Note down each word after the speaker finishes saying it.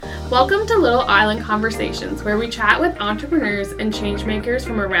Welcome to Little Island Conversations, where we chat with entrepreneurs and changemakers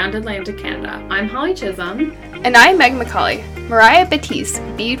from around Atlantic Canada. I'm Holly Chisholm. And I'm Meg McCauley. Mariah Battiste,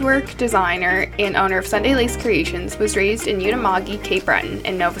 beadwork designer and owner of Sunday Lace Creations, was raised in Unama'ki, Cape Breton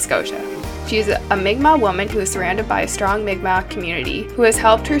in Nova Scotia. She is a Mi'kmaq woman who is surrounded by a strong Mi'kmaq community who has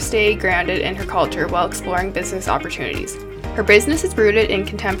helped her stay grounded in her culture while exploring business opportunities. Her business is rooted in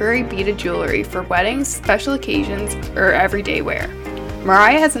contemporary beaded jewelry for weddings, special occasions, or everyday wear.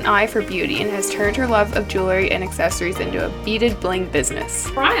 Mariah has an eye for beauty and has turned her love of jewelry and accessories into a beaded bling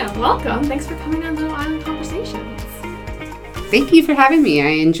business. Mariah, welcome. Thanks for coming on Little Island Conversations. Thank you for having me. I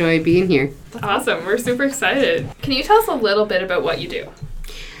enjoy being here. Awesome. We're super excited. Can you tell us a little bit about what you do?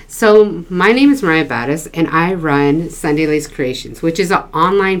 So my name is Mariah Battiste, and I run Sunday Lace Creations, which is an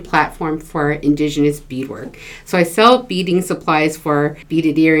online platform for Indigenous beadwork. So I sell beading supplies for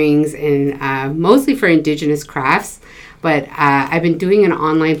beaded earrings and mostly for Indigenous crafts. But I've been doing an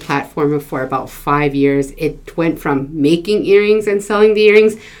online platform for about 5 years. It went from making earrings and selling the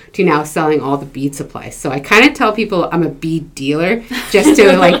earrings to now selling all the bead supplies. So I kind of tell people I'm a bead dealer just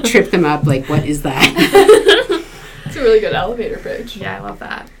to trip them up. Like, what is that? It's a really good elevator pitch. Yeah, I love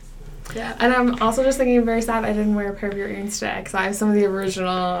that. Yeah, and I'm also just thinking, I'm very sad I didn't wear a pair of your earrings today because I have some of the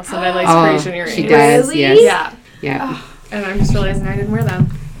original Sunday Lace Creation earrings. She does, really? yes. Yeah. Oh, and I'm just realizing I didn't wear them.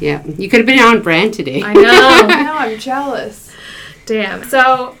 Yeah, you could have been on brand today. I know. I know, I'm jealous. Damn.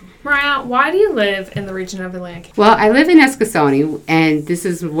 So, Mariah, why do you live in the region of Atlantic? Well, I live in Eskasoni, and this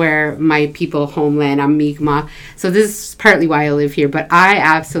is where my people homeland. I'm Mi'kmaq, so this is partly why I live here. But I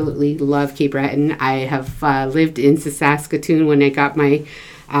absolutely love Cape Breton. I have lived in Saskatoon when I got my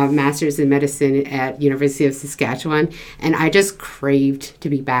master's in medicine at University of Saskatchewan, and I just craved to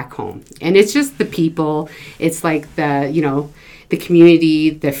be back home. And it's just the people. It's like the community,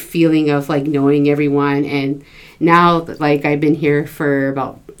 the feeling of knowing everyone. And now I've been here for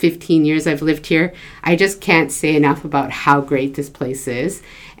about 15 years, I've lived here. I just can't say enough about how great this place is.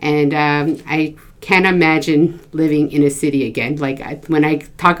 And I can't imagine living in a city again. When I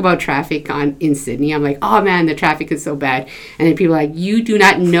talk about traffic in Sydney, I'm like, oh man, the traffic is so bad. And then people are like, you do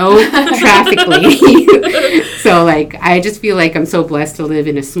not know traffic, lady. So I just feel like I'm so blessed to live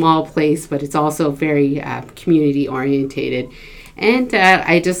in a small place, but it's also very community orientated. And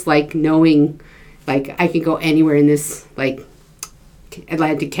I just like knowing, I can go anywhere in this,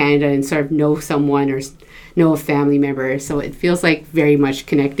 Atlantic Canada and sort of know someone or know a family member. So it feels very much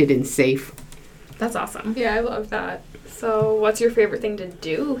connected and safe. That's awesome. Yeah, I love that. So what's your favorite thing to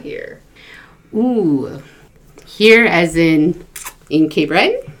do here? Ooh, here as in Cape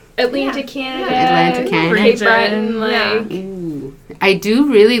Breton? Atlantic Canada. Atlantic Canada. Cape Breton, Ooh. I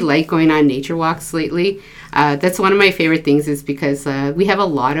do really like going on nature walks lately. That's one of my favorite things is because we have a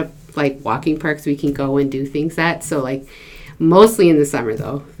lot of walking parks we can go and do things at. So mostly in the summer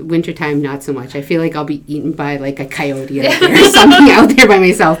though. Wintertime not so much. I feel like I'll be eaten by a coyote out there or something out there by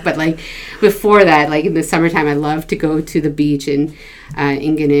myself. But before that, in the summertime, I love to go to the beach in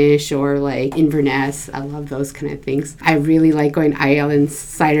Ingonish or Inverness. I love those kind of things. I really like going Island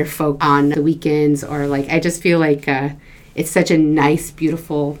Cider Folk on the weekends, or I just feel it's such a nice,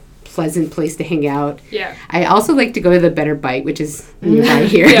 beautiful, pleasant place to hang out. Yeah. I also like to go to the Better Bite, which is nearby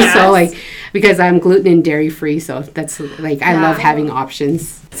here. Yes. So because I'm gluten and dairy free, so that's I love having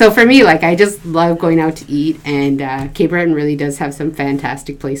options. So for me, I just love going out to eat, and Cape Breton really does have some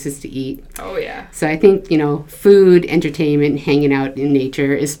fantastic places to eat. Oh yeah. So I think food, entertainment, hanging out in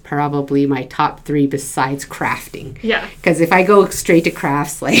nature is probably my top 3 besides crafting. Yeah. Because if I go straight to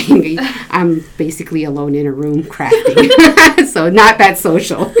crafts, I'm basically alone in a room crafting. So not that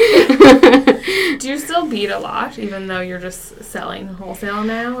social. Do you still bead a lot, even though you're just selling wholesale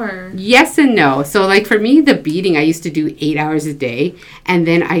now, or? Yes and no. So for me, the beading, I used to do 8 hours a day, and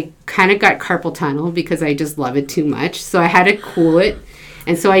then I kind of got carpal tunnel because I just love it too much. So I had to cool it.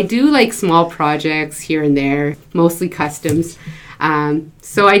 And so I do small projects here and there, mostly customs.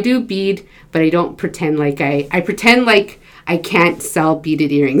 So I do bead, but I don't pretend I pretend I can't sell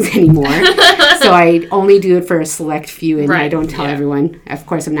beaded earrings anymore. So I only do it for a select few, and I don't tell everyone. Of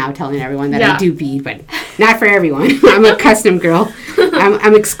course, I'm now telling everyone that I do bead, but not for everyone. I'm a custom girl.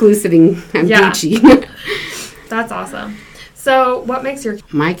 I'm exclusiving. I'm Gucci. That's awesome. So what makes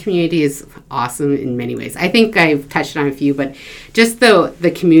my community is awesome in many ways. I think I've touched on a few, but just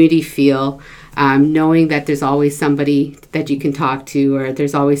the community feel, knowing that there's always somebody that you can talk to, or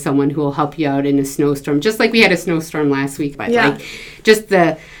there's always someone who will help you out in a snowstorm, just like we had a snowstorm last week. But just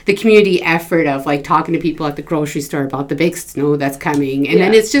the community effort of talking to people at the grocery store about the big snow that's coming, and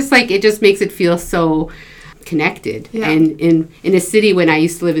then it's just it just makes it feel so connected. And in a city, when I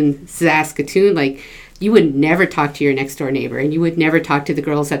used to live in Saskatoon, you would never talk to your next door neighbor, and you would never talk to the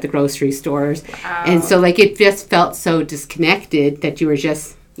girls at the grocery stores. Wow. And so like it just felt so disconnected that you were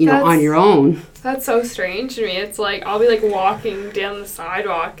just, you know, on your own. That's so strange to me. It's like I'll be like walking down the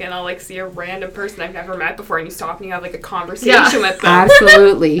sidewalk and I'll like see a random person I've never met before, and you stop and you have like a conversation with them.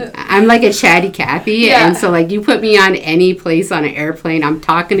 Absolutely. I'm like a chatty Cathy, and so like you put me on any place on an airplane, I'm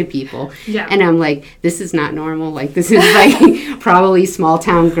talking to people, and I'm like, this is not normal. Like this is like probably small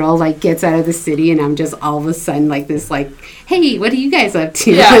town girl like gets out of the city, and I'm just all of a sudden like this like, hey, what are you guys up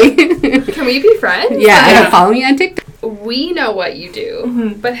to? Can we be friends? Follow me on TikTok. We know what you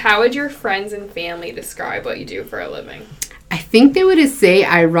do, but how would your friends and family describe what you do for a living? I think they would say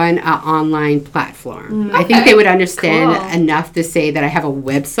I run an online platform. I think they would understand enough to say that I have a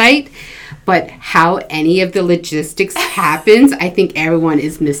website, but how any of the logistics happens, I think everyone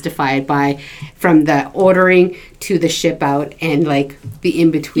is mystified by, from the ordering to the ship out and like the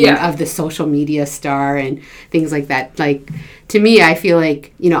in-between of the social media star and things like that. Like, to me, I feel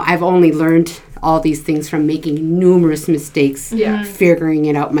like, you know, I've only learned all these things from making numerous mistakes, figuring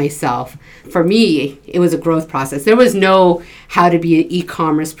it out myself. For me, it was a growth process. There was no how to be an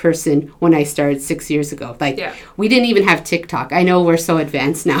e-commerce person when I started 6 years ago. Like, we didn't even have TikTok. I know we're so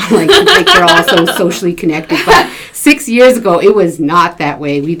advanced now, like we're all so socially connected, but 6 years ago, it was not that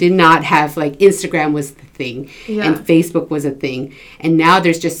way. We did not have, like, Instagram was the thing, and Facebook was a thing. And now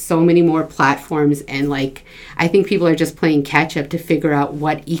there's just so many more platforms, and, like, I think people are just playing catch up to figure out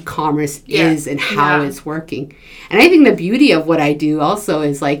what e-commerce is and how it's working. And I think the beauty of what I do also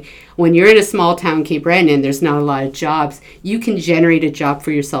is, like, when you're in a small town, Cape Breton, and there's not a lot of jobs, you can generate a job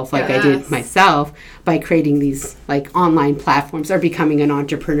for yourself like I did myself by creating these, like, online platforms or becoming an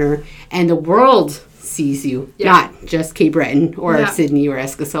entrepreneur. And the world sees you, not just Cape Breton or Sydney or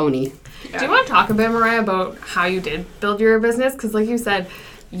Eskasoni. Do you want to talk a bit, Mariah, about how you did build your business? Because like you said,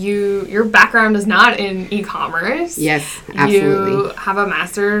 your background is not in e-commerce. Yes, absolutely. You have a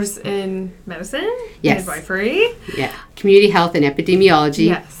master's in medicine, midwifery. Yeah, community health and epidemiology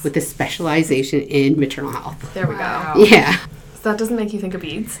with a specialization in maternal health. There we go. Yeah. So that doesn't make you think of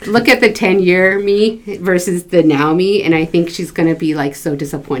beads? Look at the 10-year me versus the now me, and I think she's going to be, like, so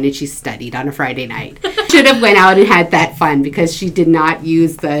disappointed she studied on a Friday night. Should have went out and had that fun, because she did not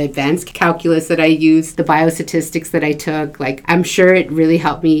use the advanced calculus that I used, the biostatistics that I took. Like, I'm sure it really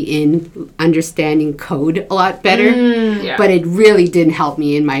helped me in understanding code a lot better, but it really didn't help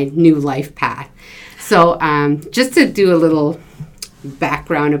me in my new life path. So just to do a little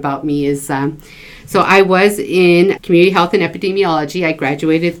background about me is... So I was in community health and epidemiology. I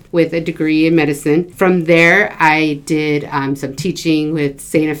graduated with a degree in medicine. From there, I did some teaching with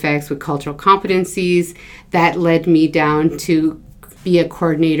St. Effects with cultural competencies. That led me down to be a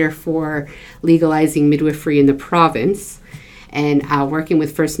coordinator for legalizing midwifery in the province, and working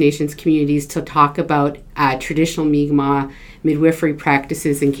with First Nations communities to talk about traditional Mi'kmaq midwifery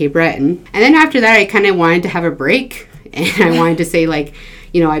practices in Cape Breton. And then after that, I kind of wanted to have a break, and I wanted to say, like,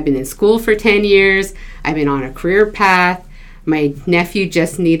 you know, I've been in school for 10 years. I've been on a career path. My nephew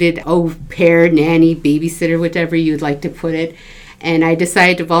just needed au pair, nanny, babysitter, whatever you'd like to put it. And I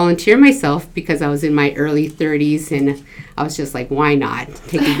decided to volunteer myself because I was in my early 30s, and I was just like, why not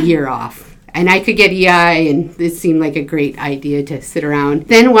take a year off? And I could get EI, and it seemed like a great idea to sit around.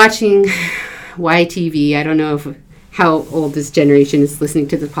 Then watching YTV, I don't know how old this generation is listening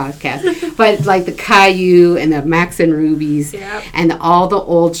to the podcast, but like the Caillou and the Max and Rubies and all the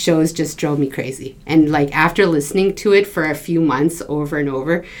old shows just drove me crazy. And like after listening to it for a few months over and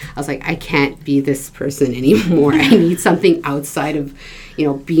over, I was like, I can't be this person anymore. I need something outside of, you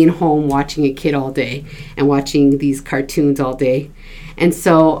know, being home watching a kid all day and watching these cartoons all day. And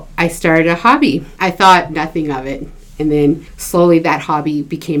so I started a hobby. I thought nothing of it. And then slowly that hobby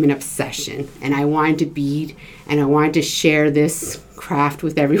became an obsession. And I wanted to bead, and I wanted to share this craft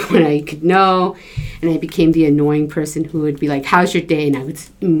with everyone I could know. And I became the annoying person who would be like, how's your day? And I would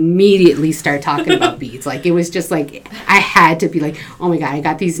immediately start talking about beads. Like, it was just like, I had to be like, oh my God, I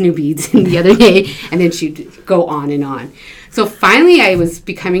got these new beads the other day. And then she'd go on and on. So finally, I was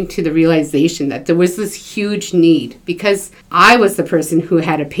becoming to the realization that there was this huge need, because I was the person who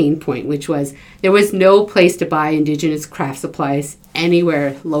had a pain point, which was there was no place to buy Indigenous craft supplies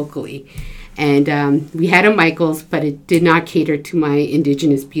anywhere locally. And we had a Michael's, but it did not cater to my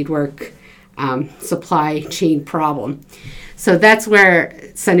Indigenous beadwork supply chain problem. So that's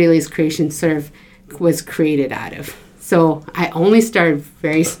where Sunday Lace Creation sort of was created out of. So I only started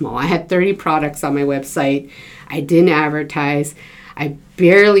very small. I had 30 products on my website. I didn't advertise. I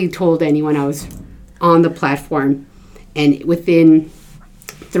barely told anyone I was on the platform. And within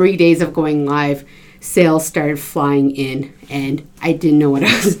 3 days of going live, sales started flying in, and I didn't know what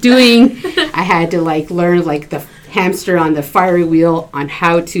I was doing. I had to like learn like the hamster on the fiery wheel on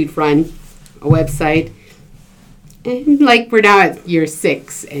how to run a website. And like we're now at year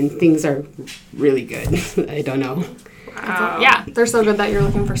 6 and things are really good. I don't know. Wow. Yeah, they're so good that you're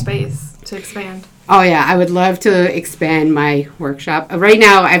looking for space to expand. Oh yeah, I would love to expand my workshop. Right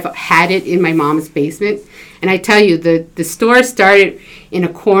now I've had it in my mom's basement, and I tell you the store started in a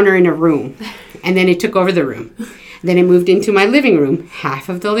corner in a room, and then it took over the room. Then it moved into my living room. Half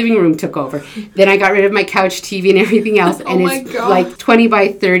of the living room took over. Then I got rid of my couch, TV, and everything else, and it's like 20 by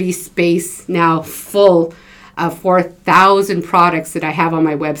 30 space now full of 4,000 products that I have on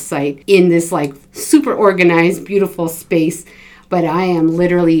my website in this like super organized, beautiful space. But I am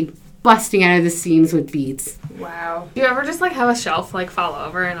literally busting out of the seams with beads. Wow. Do you ever just like have a shelf like fall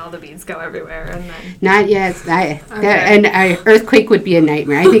over and all the beads go everywhere and then? Not yet. An earthquake would be a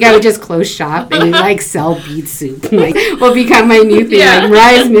nightmare. I think I would just close shop and like sell bead soup. Like will become my new thing, like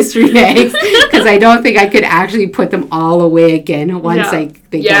Mariah's mystery bags, because I don't think I could actually put them all away again once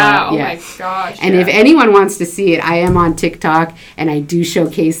they go out. Oh my gosh. And if anyone wants to see it, I am on TikTok and I do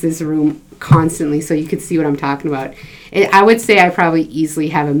showcase this room constantly, so you can see what I'm talking about. I would say I probably easily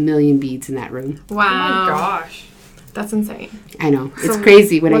have 1 million beads in that room. Wow. Oh my gosh. That's insane. I know. It's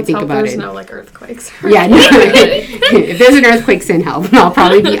crazy when I think about there's it. There's no like earthquakes. Yeah, no. If there's an earthquake, send help. I'll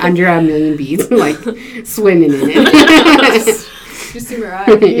probably be under 1 million beads, like swimming in it. Just see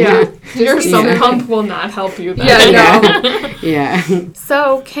Mariah. Yeah. Your sump pump will not help you then. Yeah.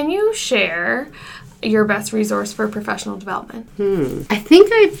 So can you share your best resource for professional development? I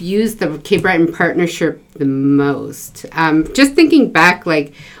think I've used the Cape Breton partnership the most. Just thinking back,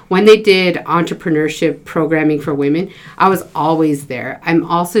 like when they did entrepreneurship programming for women, I was always there. I'm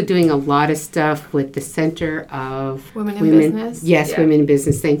also doing a lot of stuff with the Center of Women in Business. Yes, Women in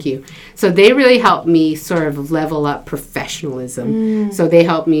Business. Thank you. So they really helped me sort of level up professionalism. So they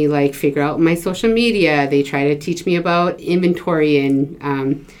helped me like figure out my social media. They try to teach me about inventory,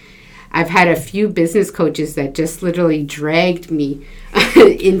 and I've had a few business coaches that just literally dragged me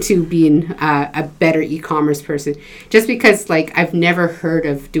into being a better e-commerce person, just because like I've never heard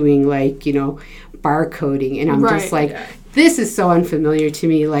of doing like, you know, barcoding, and I'm just like, this is so unfamiliar to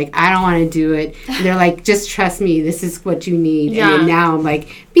me, like I don't want to do it. And they're like, just trust me, this is what you need. And then now I'm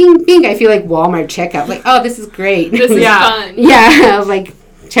like, bing bing, I feel like Walmart checkout, like, oh, this is great. This is fun. Yeah. Like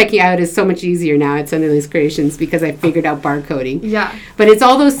checking out is so much easier now at Sunday Creations because I figured out barcoding. Yeah. But it's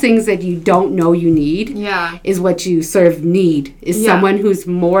all those things that you don't know you need. Yeah. Is what you sort of need. Is someone who's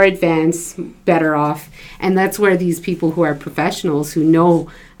more advanced, better off. And that's where these people who are professionals who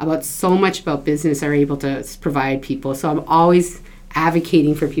know about so much about business are able to provide people. So I'm always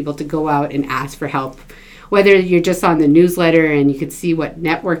advocating for people to go out and ask for help. Whether you're just on the newsletter and you could see what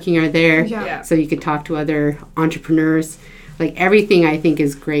networking are there. So you could talk to other entrepreneurs. Like everything I think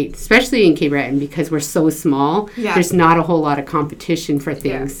is great, especially in Cape Breton because we're so small. There's not a whole lot of competition for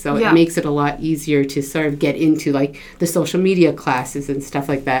things. So it makes it a lot easier to sort of get into like the social media classes and stuff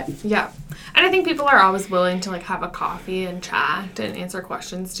like that. Yeah. And I think people are always willing to like have a coffee and chat and answer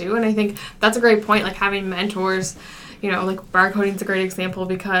questions too. And I think that's a great point, like having mentors. You know, like barcoding is a great example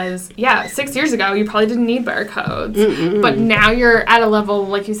because, 6 years ago, you probably didn't need barcodes. But now you're at a level,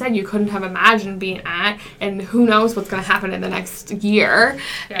 like you said, you couldn't have imagined being at. And who knows what's going to happen in the next year.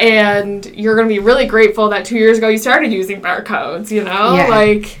 And you're going to be really grateful that 2 years ago you started using barcodes, you know?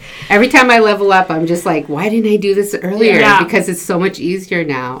 Like every time I level up, I'm just like, why didn't I do this earlier? Because it's so much easier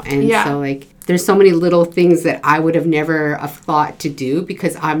now. And so, like, there's so many little things that I would have never thought to do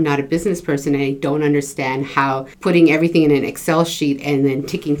because I'm not a business person and I don't understand how putting everything in an Excel sheet and then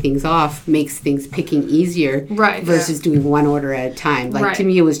ticking things off makes things picking easier versus doing one order at a time. Like to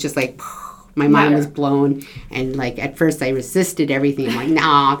me, it was just like my mind was blown, and like at first I resisted everything. I'm like,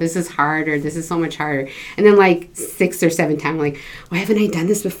 nah, this is harder. This is so much harder. And then like 6 or 7 times, I'm like, why haven't I done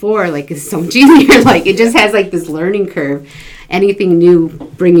this before? Like it's so much easier. Like it just has like this learning curve. Anything new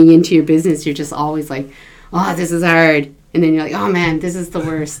bringing into your business, you're just always like, oh, this is hard. And then you're like, oh man, this is the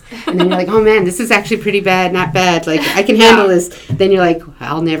worst. And then you're like, oh man, this is actually pretty bad, not bad. Like I can handle this. Then you're like,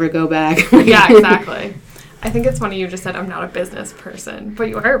 I'll never go back. Yeah, exactly. I think it's funny you just said I'm not a business person, but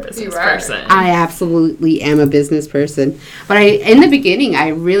you are a business person. I absolutely am a business person. But in the beginning, I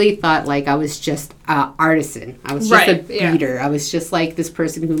really thought like I was just an artisan. I was just a beader. I was just like this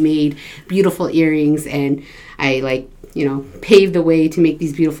person who made beautiful earrings, and I like, you know, paved the way to make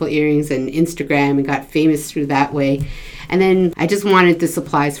these beautiful earrings and Instagram and got famous through that way. And then I just wanted the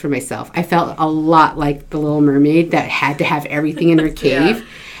supplies for myself. I felt a lot like the Little Mermaid that had to have everything in her cave.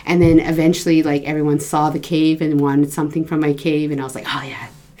 And then eventually, like, everyone saw the cave and wanted something from my cave. And I was like, oh, yeah,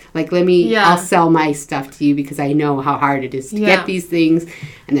 Like, I'll sell my stuff to you because I know how hard it is to get these things,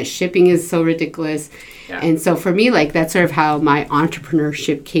 and the shipping is so ridiculous. Yeah. And so for me, like, that's sort of how my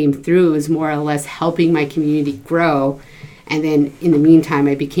entrepreneurship came through. It was more or less helping my community grow. And then in the meantime,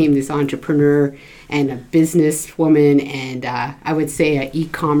 I became this entrepreneur and a businesswoman, and I would say an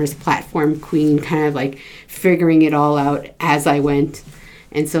e-commerce platform queen, kind of like figuring it all out as I went.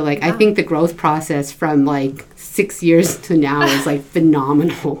 And so, like, I think the growth process from, like, 6 years to now is, like,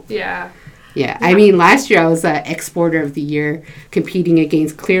 phenomenal. Yeah. I mean, last year I was exporter of the year competing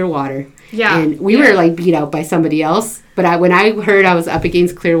against Clearwater. Yeah. And we were, like, beat out by somebody else. But when I heard I was up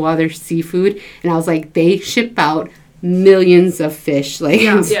against Clearwater Seafood, and I was like, they ship out millions of fish. Like,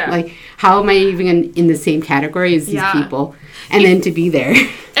 like, how am I even in the same category as these people? And then to be there.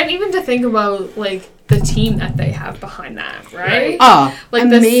 And even to think about, like, the team that they have behind that, right? Oh, like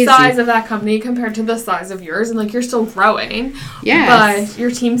amazing. The size of that company compared to the size of yours, and like you're still growing. Yes. But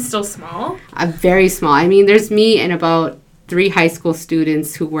your team's still small. Very small. I mean, there's me and about 3 high school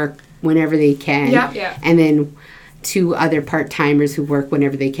students who work whenever they can. Yeah. And then 2 other part-timers who work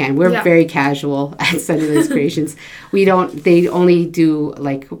whenever they can. We're very casual at Sunday Lace Creations. They only do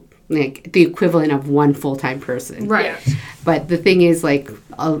like the equivalent of 1 full-time person. Right. But the thing is, like,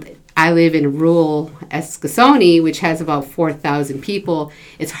 I live in rural Eskasoni, which has about 4,000 people.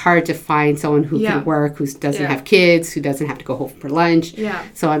 It's hard to find someone who can work, who doesn't have kids, who doesn't have to go home for lunch. Yeah.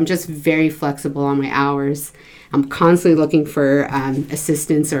 So I'm just very flexible on my hours. I'm constantly looking for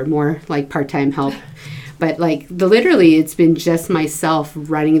assistance or more like part-time help. But like literally, it's been just myself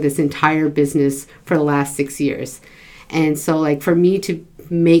running this entire business for the last 6 years. And so like for me to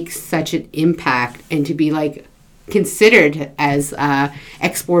make such an impact and to be like considered as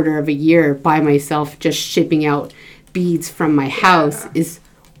exporter of a year by myself, just shipping out beads from my house is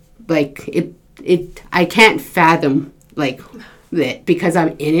like it I can't fathom like that because I'm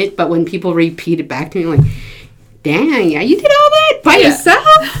in it. But when people repeat it back to me, I'm like, dang, you did all that by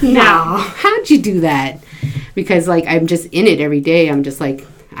yourself? No, how'd you do that? Because like I'm just in it every day. I'm just like,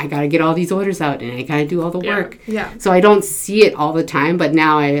 I gotta get all these orders out and I gotta do all the work. Yeah. So I don't see it all the time, but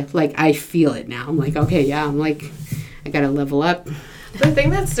now I feel it now. I'm like, okay, I'm like, I gotta level up. The thing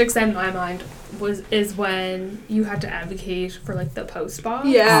that sticks in my mind is when you had to advocate for like the post box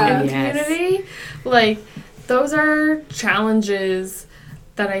in the community. Like those are challenges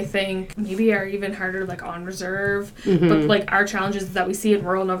that I think maybe are even harder like on reserve, but like our challenges that we see in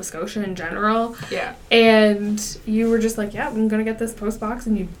rural Nova Scotia in general. Yeah. And you were just like, I'm gonna get this post box,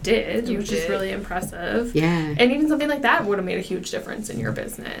 and you did, which is really impressive. Yeah. And even something like that would have made a huge difference in your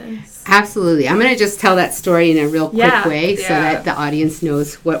business. Absolutely. I'm gonna just tell that story in a real quick way so that the audience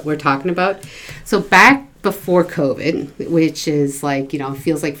knows what we're talking about. So back before COVID, which is like,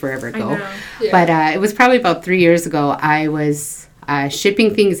 feels like forever ago. But it was probably about 3 years ago, I was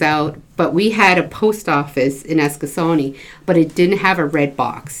shipping things out, but we had a post office in Eskasoni, but it didn't have a red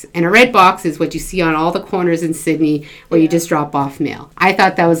box. And a red box is what you see on all the corners in Sydney where you just drop off mail. I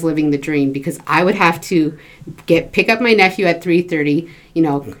thought that was living the dream because I would have to pick up my nephew at 3:30.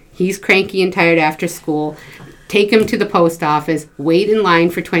 He's cranky and tired after school. Take him to the post office, wait in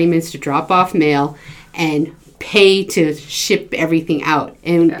line for 20 minutes to drop off mail, and pay to ship everything out.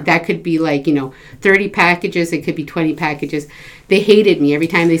 And that could be like, 30 packages. It could be 20 packages. They hated me every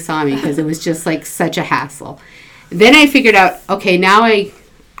time they saw me because it was just like such a hassle. Then I figured out, I'll pay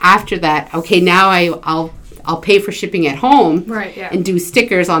for shipping at home and do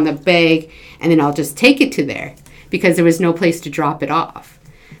stickers on the bag, and then I'll just take it to there because there was no place to drop it off.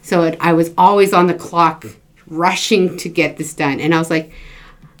 So I was always on the clock rushing to get this done. And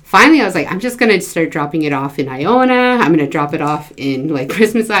finally, I was like, I'm just going to start dropping it off in Iona. I'm going to drop it off in like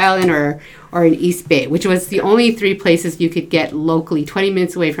Christmas Island or in East Bay, which was the only 3 places you could get locally, 20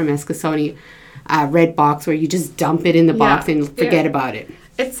 minutes away from Eskasoni, red box where you just dump it in the box and forget about it.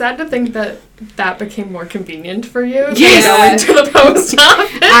 It's sad to think that became more convenient for you than going to the post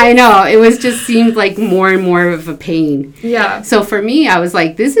office. I know. It just seemed like more and more of a pain. Yeah. So for me, I was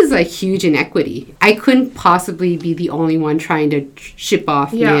like, this is a huge inequity. I couldn't possibly be the only one trying to ship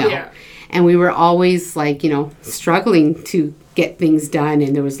off mail. Yeah. And we were always like, struggling to get things done,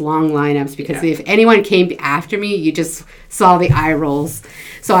 and there was long lineups because if anyone came after me, you just saw the eye rolls.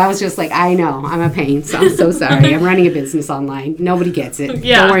 So I was just like, I know, I'm a pain, so I'm so sorry. I'm running a business online. Nobody gets it.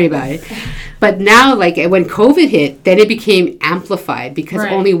 Don't worry about it. But now, like, when COVID hit, then it became amplified because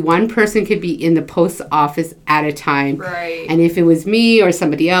only one person could be in the post office at a time. Right. And if it was me or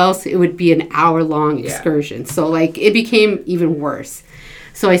somebody else, it would be an hour-long excursion. So, like, it became even worse.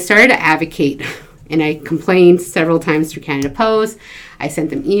 So I started to advocate, and I complained several times through Canada Post. I sent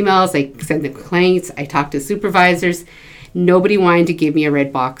them emails. I sent them complaints. I talked to supervisors. nobody wanted to give me a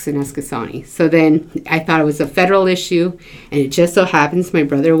red box in Eskasoni. So then I thought it was a federal issue, and it just so happens my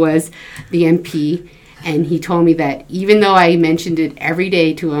brother was the MP, and he told me that even though I mentioned it every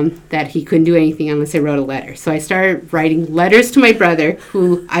day to him, that he couldn't do anything unless I wrote a letter. So I started writing letters to my brother,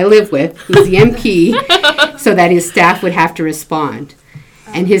 who I live with, who's the MP, so that his staff would have to respond.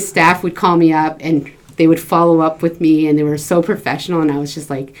 And his staff would call me up, and they would follow up with me, and they were so professional, and I was just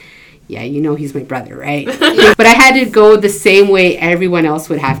like, yeah, you know he's my brother, right? But I had to go the same way everyone else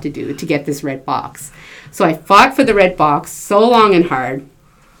would have to do to get this red box. So I fought for the red box so long and hard,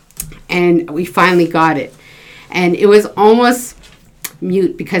 and we finally got it. And it was almost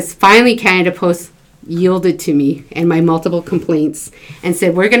mute because finally Canada Post yielded to me and my multiple complaints and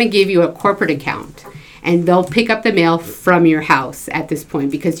said, we're going to give you a corporate account. And they'll pick up the mail from your house at this point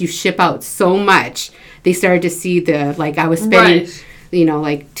because you ship out so much. They started to see I was spending,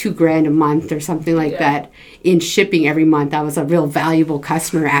 like $2,000 a month or something like that in shipping every month. I was a real valuable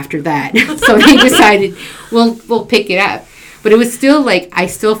customer after that. So they decided, we'll pick it up. But it was still I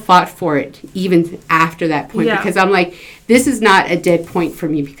still fought for it even after that point because I'm like, this is not a dead point for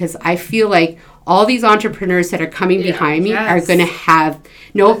me because I feel like all these entrepreneurs that are coming behind me are going to have,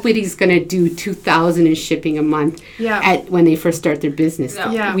 nobody's going to do 2,000 in shipping a month when they first start their business. No.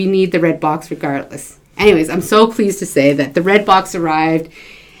 Yeah. We need the red box regardless. Anyways, I'm so pleased to say that the red box arrived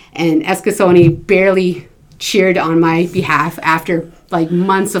and Eskasoni barely cheered on my behalf after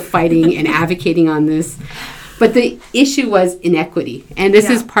months of fighting and advocating on this. But the issue was inequity. And this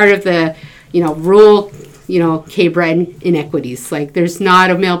is part of the, rural Cape Breton inequities. There's not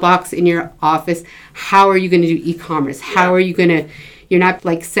a mailbox in your office. How are you going to do e-commerce? How are you going to, you're not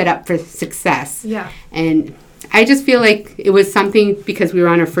set up for success. Yeah. And I just feel like it was something because we were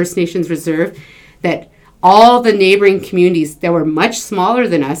on our First Nations reserve that all the neighboring communities that were much smaller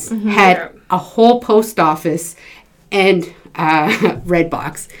than us had a whole post office and red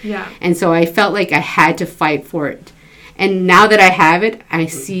box. Yeah. And so I felt like I had to fight for it. And now that I have it, I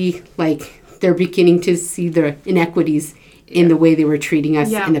see they're beginning to see the inequities in the way they were treating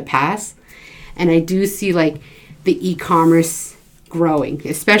us in the past. And I do see the e-commerce growing,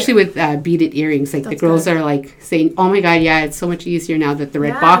 especially with beaded earrings. The girls are saying, oh my God, it's so much easier now that the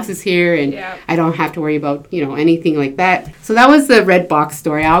red box is here and I don't have to worry about, anything like that. So that was the red box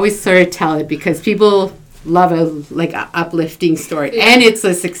story. I always sort of tell it because people love a uplifting story and it's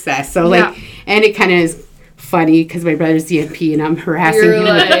a success. So and it kind of is funny because my brother's the MP and I'm harassing him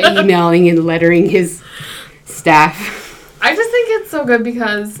with emailing and lettering his staff. I just think it's so good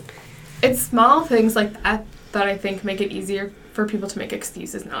because it's small things like that that I think make it easier for people to make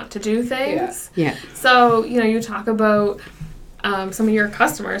excuses not to do things. Yeah. So, you talk about some of your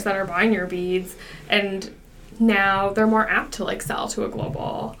customers that are buying your beads and now they're more apt to sell to a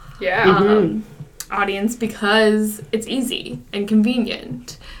global audience because it's easy and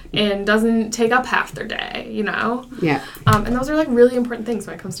convenient and doesn't take up half their day, Yeah. And those are really important things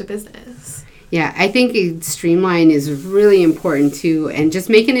when it comes to business. Yeah, I think streamline is really important too, and just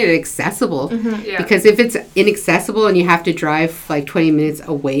making it accessible. Because if it's inaccessible and you have to drive 20 minutes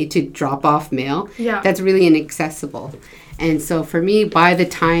away to drop off mail, that's really inaccessible. And so for me, by the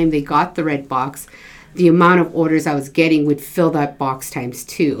time they got the red box, the amount of orders I was getting would fill that box times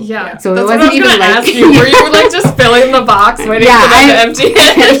 2. Yeah. So it wasn't even ask you, were you just filling the box waiting for them to empty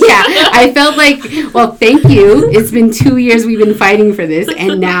it? Yeah. I felt well, thank you. It's been 2 years we've been fighting for this,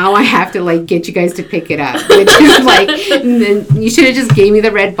 and now I have to get you guys to pick it up. Which is you should have just gave me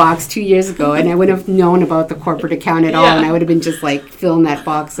the red box 2 years ago, and I wouldn't have known about the corporate account at all, and I would have been just filling that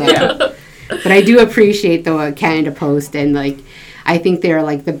box up. Yeah. But I do appreciate the Canada Post and I think they're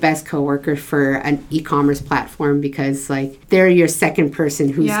the best coworker for an e-commerce platform because they're your second person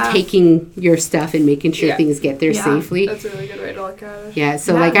who's taking your stuff and making sure things get there safely. That's a really good way to look at it. Yeah,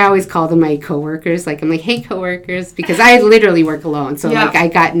 so I always call them my coworkers. I'm like, hey coworkers, because I literally work alone. So I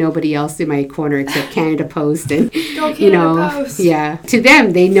got nobody else in my corner except Canada Post and Go Canada Post. Yeah. To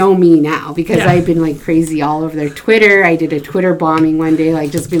them, they know me now because I've been crazy all over their Twitter. I did a Twitter bombing one day,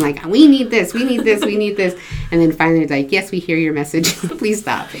 just being we need this, we need this, we need this. And then finally they're yes, we hear your message. Please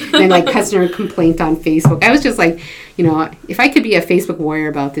stop. And then customer complaint on Facebook. I was just if I could be a Facebook warrior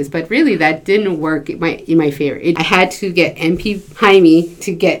about this, but really that didn't work in my favor. I had to get MP Jaime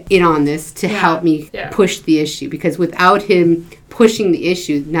to get in on this to help me push the issue because without him pushing the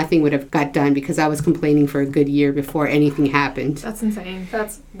issue, nothing would have got done because I was complaining for a good year before anything happened. That's insane.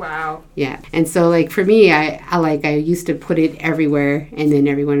 That's wow. Yeah. And so for me, I used to put it everywhere and then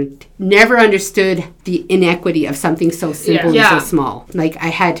everyone never understood the inequity of something so simple and so small. I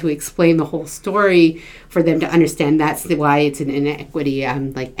had to explain the whole story for them to understand that's why it's an inequity.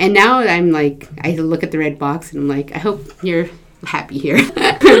 I'm like, and now I'm like, I look at the red box and I'm like, I hope you're happy here.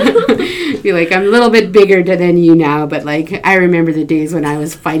 Be like, I'm a little bit bigger than you now, but like, I remember the days when I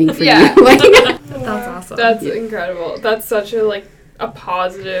was fighting for you. Like, that's awesome. That's incredible. That's such a like a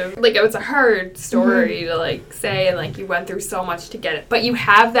positive, like it was a hard story to like say, and like you went through so much to get it, but you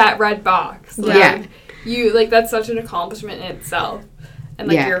have that red box. Like, you like, that's such an accomplishment in itself. And,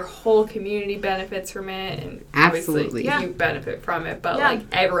 like, your whole community benefits from it. And absolutely. You benefit from it. But, like,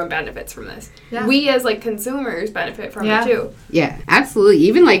 everyone benefits from this. Yeah. We, as, like, consumers, benefit from it, too. Yeah, absolutely.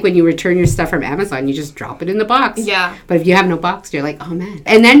 Even, like, when you return your stuff from Amazon, you just drop it in the box. Yeah. But if you have no box, you're like, oh, man.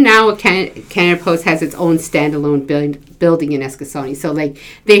 And then now Canada Post has its own standalone building in Eskasoni. So, like,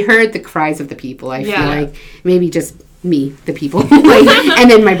 they heard the cries of the people. I feel like maybe just me, the people, like, and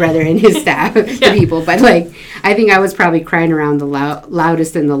then my brother and his staff, the people. But like, I think I was probably crying around the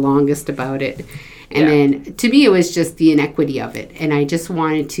loudest and the longest about it. And then to me, it was just the inequity of it. And I just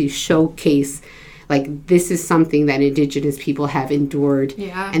wanted to showcase, like, this is something that Indigenous people have endured.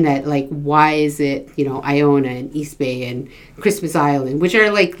 And that, like, why is it, you know, Iona and East Bay and Christmas Island, which are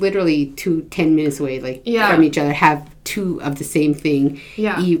like literally 10 minutes away, like from each other, have two of the same thing.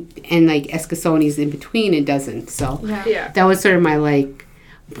 And like Eskasoni's in between, it doesn't. So that was sort of my, like,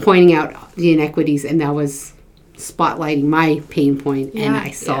 pointing out the inequities, and that was spotlighting my pain point, and I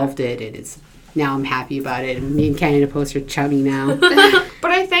solved it, and it's now I'm happy about it, and me and Canada Post are chummy now.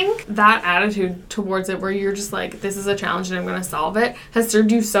 But I think that attitude towards it, where you're just like, this is a challenge and I'm going to solve it, has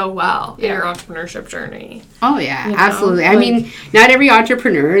served you so well in your entrepreneurship journey. Oh, yeah, absolutely. I mean, not every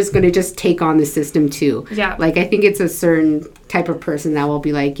entrepreneur is going to just take on the system, too. Like, I think it's a certain type of person that will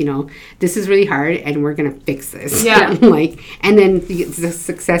be like, you know, this is really hard and we're going to fix this. Like, and then the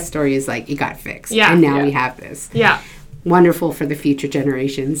success story is like, it got fixed. And now we have this. Wonderful for the future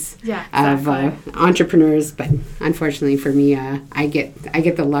generations of entrepreneurs, but unfortunately for me, I get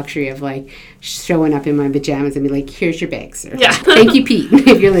the luxury of like showing up in my pajamas and be like, here's your bag, sir. Thank you, Pete,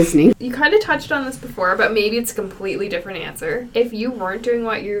 if you're listening. You kind of touched on this before, but maybe it's a completely different answer. If you weren't doing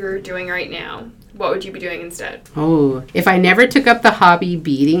what you're doing right now, what would you be doing instead? Oh, if I never took up the hobby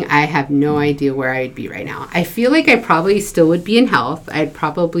beading, I have no idea where I'd be right now. I feel like I probably still would be in health. I'd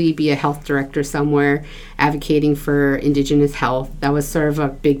probably be a health director somewhere advocating for Indigenous health. That was sort of a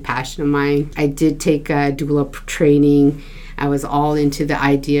big passion of mine. I did take doula training. I was all into the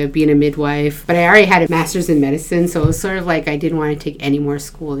idea of being a midwife, but I already had a master's in medicine, so it was sort of like I didn't want to take any more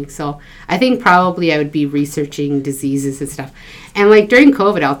schooling. So I think probably I would be researching diseases and stuff. And like during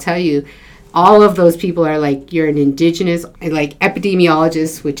COVID, I'll tell you, all of those people are like, you're an Indigenous, like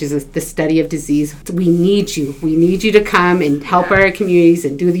epidemiologist, which is the study of disease. We need you. We need you to come and help our communities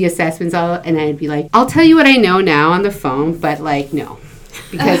and do the assessments. And I'd be like, I'll tell you what I know now on the phone, but like, no.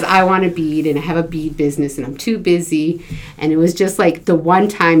 Because I want to bead and I have a bead business and I'm too busy. And it was just like the one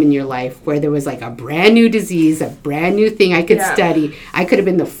time in your life where there was like a brand new disease, a brand new thing I could study. I could have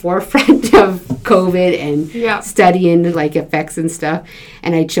been the forefront of COVID and studying like effects and stuff.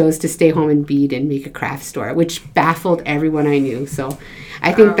 And I chose to stay home and bead and make a craft store, which baffled everyone I knew. So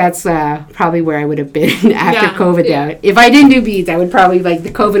I think that's probably where I would have been after COVID. If I didn't do beads, I would probably, like,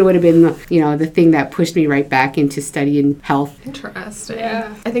 the COVID would have been, the thing that pushed me right back into studying health. Interesting.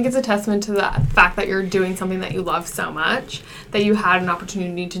 Yeah. I think it's a testament to the fact that you're doing something that you love so much, that you had an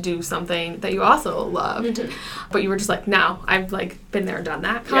opportunity to do something that you also loved. But you were just like, no, I've, like, been there and done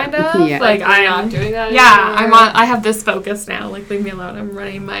that, kind of. Like, I'm not doing that anymore. I have this focus now. Like, leave me alone. I'm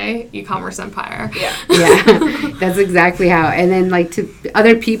running my e-commerce empire. That's exactly how. And then, like, to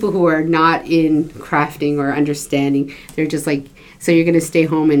other people who are not in crafting or understanding, they're just like, so you're going to stay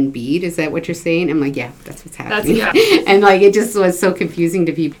home and bead? Is that what you're saying? I'm like, yeah, that's what's happening. And like, it just was so confusing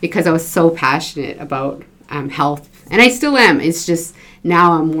to people because I was so passionate about health. And I still am. It's just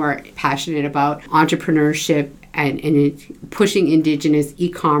now I'm more passionate about entrepreneurship and pushing Indigenous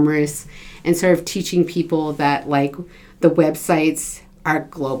e-commerce and sort of teaching people that like the websites are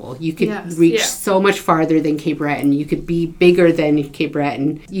global. You could reach so much farther than Cape Breton. You could be bigger than Cape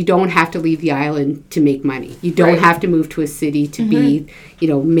Breton. You don't have to leave the island to make money. You don't have to move to a city to be,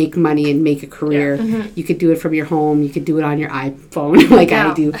 make money and make a career. You could do it from your home. You could do it on your iPhone like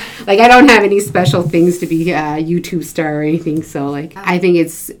I do. Like, I don't have any special things to be a YouTube star or anything. So, like, I think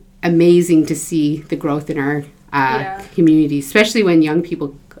it's amazing to see the growth in our community, especially when young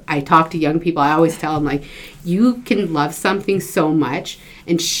people, I talk to young people, I always tell them, like, you can love something so much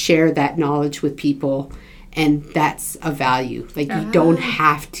and share that knowledge with people, and that's a value. Like, you don't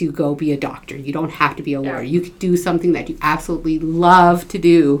have to go be a doctor. You don't have to be a lawyer. You could do something that you absolutely love to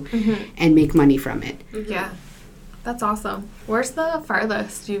do and make money from it. That's awesome. Where's the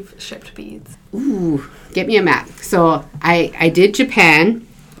farthest you've shipped beads? Ooh, get me a map. So I did Japan,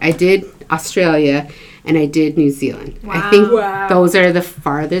 I did Australia, and I did New Zealand. Wow. I think those are the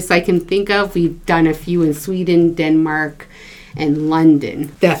farthest I can think of. We've done a few in Sweden, Denmark, and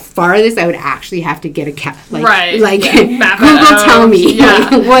London. The farthest I would actually have to get a Google tell me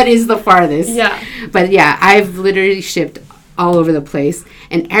what is the farthest. Yeah. But yeah, I've literally shipped all over the place,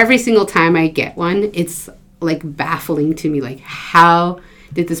 and every single time I get one, it's like baffling to me, like how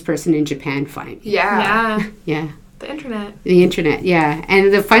did this person in Japan find me? Yeah. Yeah. The internet. The internet, yeah.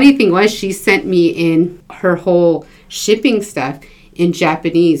 And the funny thing was, she sent me in her whole shipping stuff in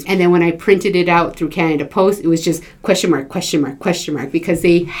Japanese. And then when I printed it out through Canada Post, it was just question mark, question mark, question mark, because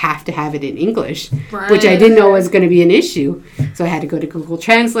they have to have it in English, which I didn't know was going to be an issue. So I had to go to Google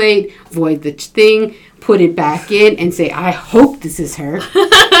Translate, void the thing, put it back in, and say, I hope this is her.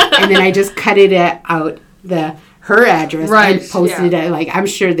 And then I just cut it out, her address, and posted it. Like, I'm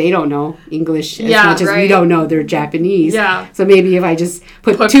sure they don't know English as much as we don't know their Japanese. Yeah. So maybe if I just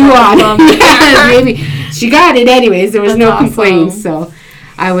put two on, maybe she got it anyways. There was no complaints. So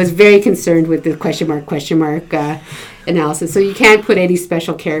I was very concerned with the question mark analysis. So you can't put any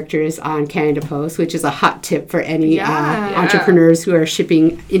special characters on Canada Post, which is a hot tip for any entrepreneurs who are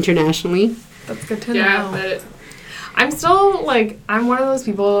shipping internationally. That's good to know. I'm still, I'm one of those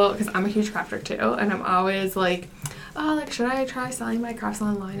people, because I'm a huge crafter, too, and I'm always, should I try selling my crafts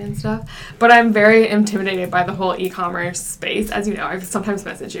online and stuff? But I'm very intimidated by the whole e-commerce space. As you know, I sometimes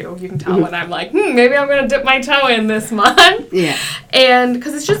message you. You can tell when I'm like, maybe I'm going to dip my toe in this month. Yeah. And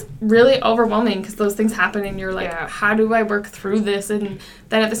because it's just really overwhelming, because those things happen, and you're like, how do I work through this? And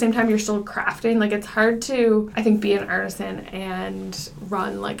then at the same time, you're still crafting. Like, it's hard to, I think, be an artisan and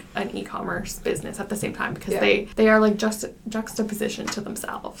run, an e-commerce business at the same time, because they are, juxtaposition to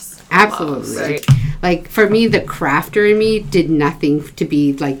themselves. Absolutely. Right? For me, the crafter in me did nothing to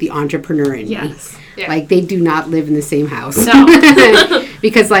be, the entrepreneur in me. Yeah. They do not live in the same house. No.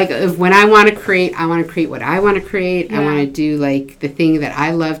 Because, when I want to create what I want to create. Yeah. I want to do, the thing that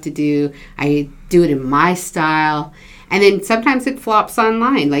I love to do. I do it in my style. And then sometimes it flops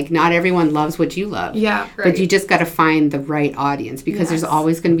online. Not everyone loves what you love. Yeah, right. But you just got to find the right audience, because there's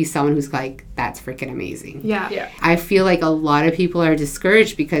always going to be someone who's that's freaking amazing. Yeah. I feel like a lot of people are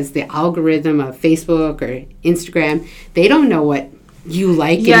discouraged because the algorithm of Facebook or Instagram, they don't know what you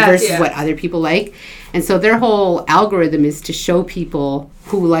like versus what other people like. And so their whole algorithm is to show people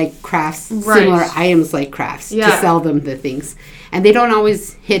who like crafts, similar items like crafts, to sell them the things. And they don't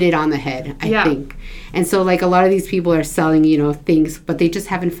always hit it on the head, I think. And so, a lot of these people are selling, things, but they just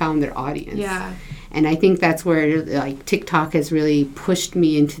haven't found their audience. Yeah. And I think that's where, TikTok has really pushed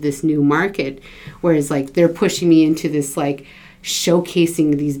me into this new market, whereas, they're pushing me into this,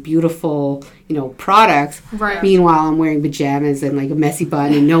 showcasing these beautiful, products. Right. Meanwhile, I'm wearing pajamas and, a messy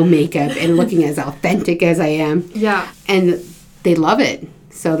bun and no makeup and looking as authentic as I am. Yeah. And they love it.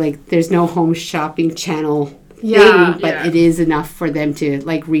 So, there's no home shopping channel thing, but it is enough for them to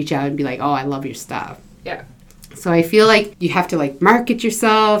reach out and be oh, I love your stuff. Yeah. So I feel you have to market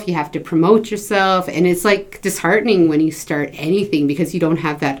yourself, you have to promote yourself, and it's disheartening when you start anything because you don't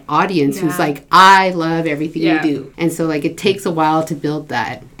have that audience who's I love everything you do. And so it takes a while to build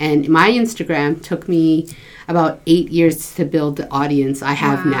that. And my Instagram took me about 8 years to build the audience I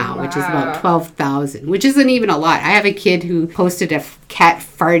have now, which is about 12,000, which isn't even a lot. I have a kid who posted a cat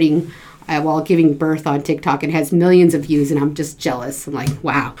farting while giving birth on TikTok and has millions of views, and I'm just jealous. I'm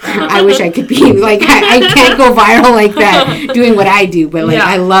wow, I wish I could be I can't go viral like that doing what I do, but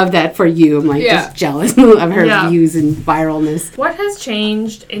I love that for you. I'm just jealous of her views and viralness. What has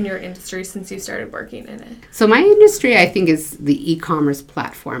changed in your industry since you started working in it? So my industry, I think, is the e-commerce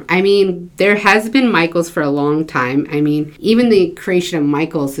platform. I mean, there has been Michaels for a long time. I mean, even the creation of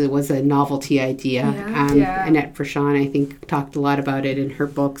Michaels, it was a novelty idea. Annette Verschan, I think, talked a lot about it in her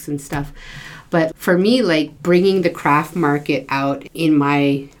books and stuff. But for me, bringing the craft market out in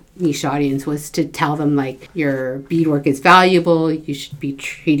my niche audience was to tell them, your beadwork is valuable. You should be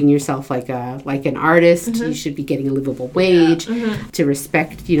treating yourself like an artist. Mm-hmm. You should be getting a livable wage. Yeah. Mm-hmm. To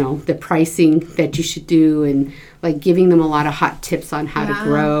respect, the pricing that you should do, and giving them a lot of hot tips on how to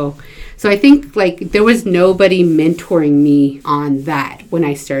grow. So I think there was nobody mentoring me on that when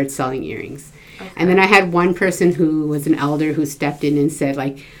I started selling earrings. Okay. And then I had one person who was an elder who stepped in and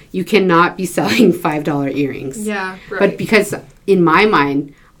said, you cannot be selling $5 earrings. Yeah, right. But because in my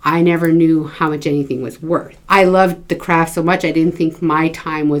mind, I never knew how much anything was worth. I loved the craft so much, I didn't think my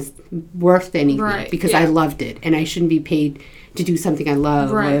time was worth anything because I loved it, and I shouldn't be paid to do something I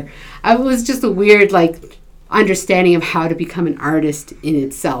love. Right. Or I was just a weird, understanding of how to become an artist in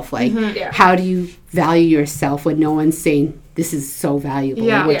itself. Like, how do you value yourself when no one's saying, this is so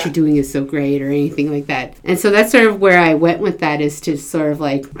valuable, or what you're doing is so great, or anything like that. And so that's sort of where I went with that, is to sort of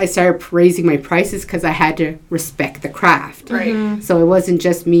like, I started raising my prices because I had to respect the craft. Right. So it wasn't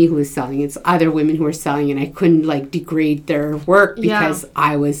just me who was selling, it's other women who were selling, and I couldn't like degrade their work because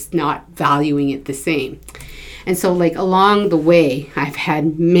I was not valuing it the same. And so, like, along the way, I've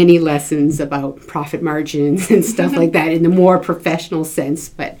had many lessons about profit margins and stuff like that in the more professional sense.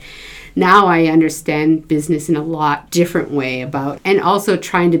 But now I understand business in a lot different way about, and also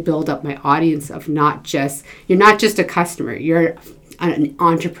trying to build up my audience of you're not just a customer, you're an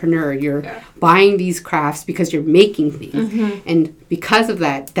entrepreneur. You're buying these crafts because you're making things. And because of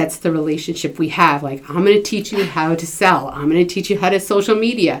that, that's the relationship we have. Like, I'm going to teach you how to sell. I'm going to teach you how to social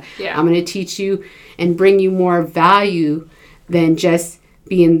media. I'm going to teach you and bring you more value than just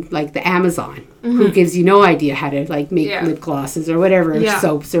being like the Amazon, who gives you no idea how to like make lip glosses or whatever,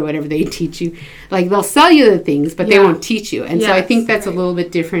 soaps or whatever they teach you. Like, they'll sell you the things, but they won't teach you. And so I think that's a little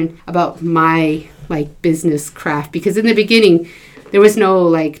bit different about my like business craft, because in the beginning, there was no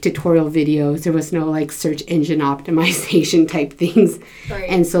like tutorial videos. There was no like search engine optimization type things.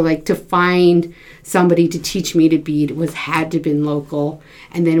 And so like to find somebody to teach me to bead had to been local.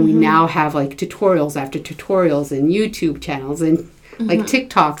 And then we now have like tutorials after tutorials and YouTube channels and like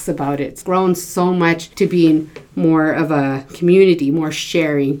TikToks about it. It's grown so much to being more of a community, more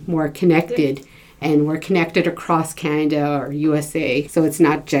sharing, more connected. And we're connected across Canada or USA. So it's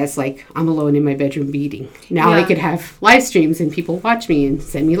not just like I'm alone in my bedroom beading. Now I could have live streams and people watch me and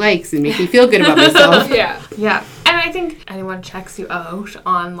send me likes and make me feel good about myself. Yeah. And I think anyone checks you out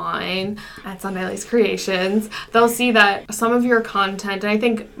online at Sunday Lace Creations, they'll see that some of your content, and I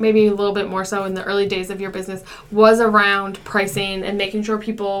think maybe a little bit more so in the early days of your business, was around pricing and making sure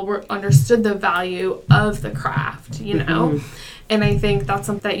people understood the value of the craft, you know? And I think that's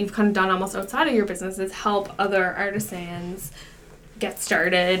something that you've kind of done almost outside of your business, is help other artisans get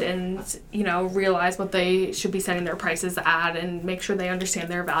started and, you know, realize what they should be setting their prices at and make sure they understand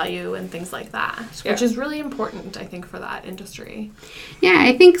their value and things like that, which is really important, I think, for that industry. Yeah,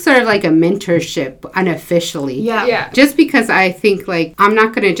 I think sort of like a mentorship unofficially. Yeah. Just because I think like I'm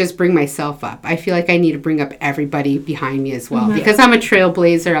not going to just bring myself up. I feel like I need to bring up everybody behind me as well. Because I'm a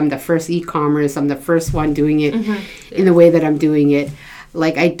trailblazer. I'm the first e-commerce. I'm the first one doing it in the way that I'm doing it.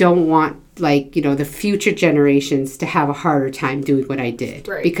 Like, I don't want, like, you know, the future generations to have a harder time doing what I did.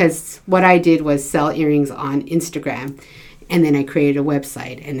 Because what I did was sell earrings on Instagram. And then I created a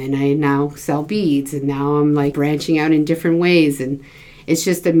website. And then I now sell beads. And now I'm, like, branching out in different ways. And it's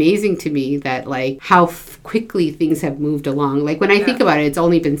just amazing to me that, like, how quickly things have moved along. Like, when I think about it, it's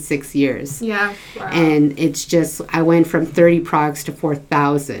only been 6 years. Yeah. Wow. And it's just, I went from 30 products to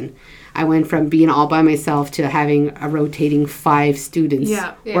 4,000. I went from being all by myself to having a rotating 5 students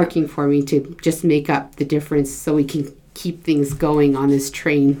working for me to just make up the difference so we can keep things going on this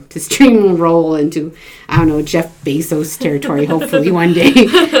train will roll into, I don't know, Jeff Bezos territory, hopefully one day.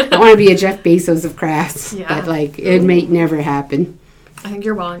 I want to be a Jeff Bezos of crafts, but like it may never happen. I think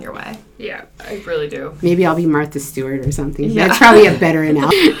you're well on your way. Yeah, I really do. Maybe I'll be Martha Stewart or something. Yeah. That's probably a better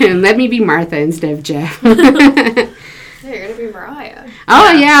analogy. Let me be Martha instead of Jeff. Yeah, you're going to be Mariah.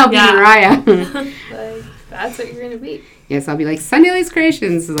 Oh, yeah, I'll be Mariah. Like, that's what you're going to be. Yes, I'll be like Sunday Lace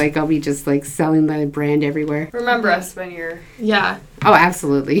Creations. Like, I'll be just like selling the brand everywhere. Remember us when you're... Yeah. Oh,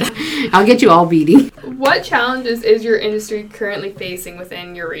 absolutely. I'll get you all beady. What challenges is your industry currently facing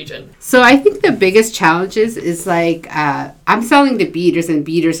within your region? So I think the biggest challenges is like, I'm selling to beaders and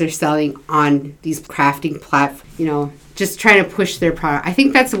beaders are selling on these crafting platforms, you know, just trying to push their product. I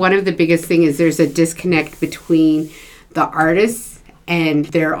think that's one of the biggest thing is there's a disconnect between the artists and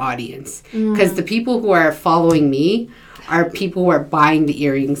their audience. Because the people who are following me are people who are buying the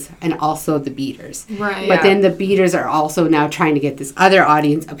earrings and also the beaders. Right. But then the beaders are also now trying to get this other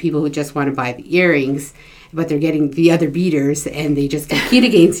audience of people who just want to buy the earrings, but they're getting the other beaders and they just compete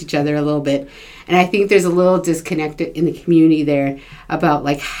against each other a little bit. And I think there's a little disconnect in the community there about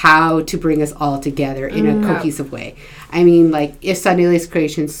like how to bring us all together in a cohesive way. I mean, like if Sunday Lace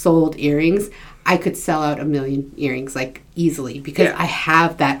Creations sold earrings, I could sell out 1 million earrings like easily because I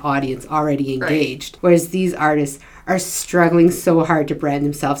have that audience already engaged. Right. Whereas these artists are struggling so hard to brand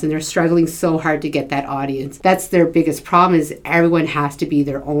themselves and they're struggling so hard to get that audience. That's their biggest problem is everyone has to be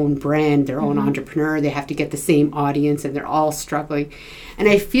their own brand, their own entrepreneur. They have to get the same audience and they're all struggling. And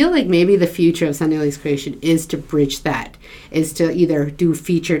I feel like maybe the future of Sunday Lace Creation is to bridge that, is to either do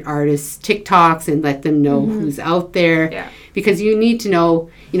featured artists TikToks and let them know who's out there. Yeah. Because you need to know,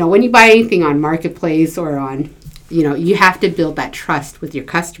 you know, when you buy anything on Marketplace or on you have to build that trust with your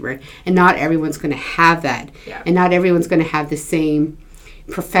customer, and not everyone's going to have that. Yeah. And not everyone's going to have the same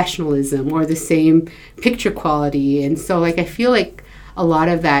professionalism or the same picture quality. And so like I feel like a lot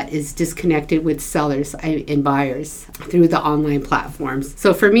of that is disconnected with sellers and buyers through the online platforms.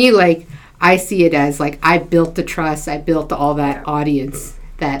 So for me, like I see it as like I built the trust, I built all that audience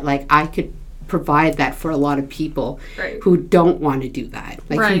that like I could provide that for a lot of people who don't want to do that,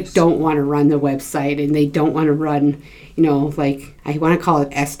 like who don't want to run the website, and they don't want to run, like I want to call it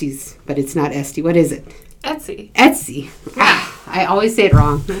Estes, but it's not Estes. What is it? Etsy. I always say it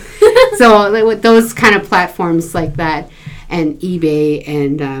wrong. So like, with those kind of platforms like that and eBay,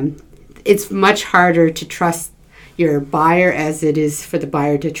 and it's much harder to trust your buyer as it is for the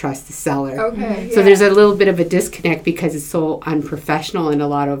buyer to trust the seller. Okay. So there's a little bit of a disconnect because it's so unprofessional in a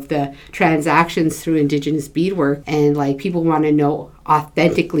lot of the transactions through Indigenous beadwork, and like people want to know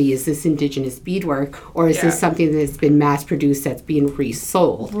authentically, is this Indigenous beadwork, or is this something that's been mass produced that's being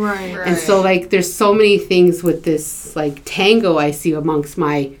resold? Right. And so like there's so many things with this like tango I see amongst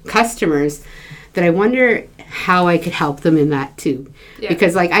my customers that I wonder how I could help them in that too.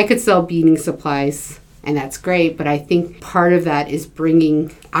 Because like I could sell beading supplies, and that's great, but I think part of that is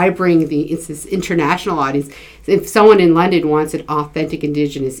it's this international audience. If someone in London wants an authentic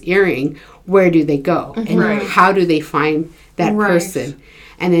Indigenous earring, where do they go? And how do they find that person?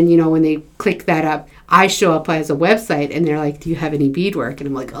 And then, when they click that up, I show up as a website, and they're like, do you have any beadwork? And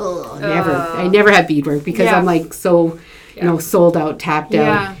I'm like, never. I never have beadwork because I'm like so, sold out, tapped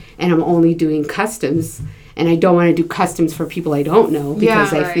out, and I'm only doing customs. And I don't want to do customs for people I don't know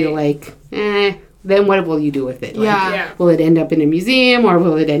because I feel like, then what will you do with it? Like, will it end up in a museum, or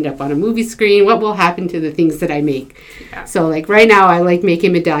will it end up on a movie screen? What will happen to the things that I make? So like right now I like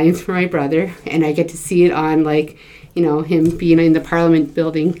making medallions for my brother, and I get to see it on like, him being in the Parliament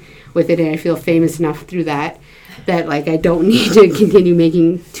building with it, and I feel famous enough through that like I don't need to continue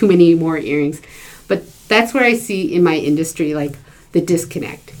making too many more earrings. But that's where I see in my industry like the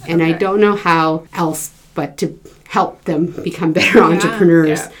disconnect. And I don't know how else but to help them become better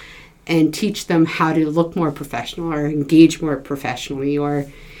entrepreneurs. And teach them how to look more professional or engage more professionally, or,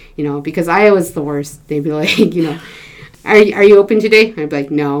 because I was the worst. They'd be like, are you open today? I'd be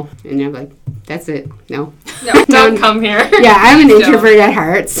like, no. And I'm like, that's it. No. Don't come here. Yeah, I'm an introvert at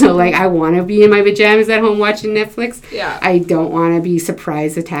heart. So, like, I want to be in my pajamas at home watching Netflix. Yeah. I don't want to be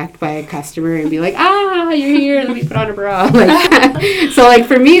surprise attacked by a customer and be like, you're here. Let me put on a bra. Like, so, like,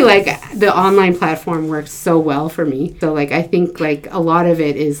 for me, like, the online platform works so well for me. So, like, I think, like, a lot of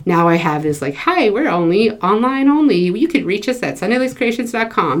it is now I have this, like, hi, we're only online only. You could reach us at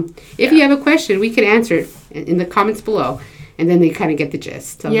sundaylacecreations.com. If you have a question, we can answer it in the comments below. And then they kind of get the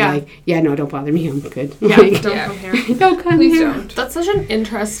gist. I'm like, no, don't bother me. I'm good. Yeah, like, don't come here. Don't come Please here. don't. That's such an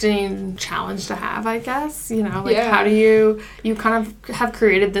interesting challenge to have, I guess. How do you kind of have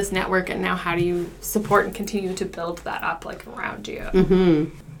created this network, and now how do you support and continue to build that up, like, around you?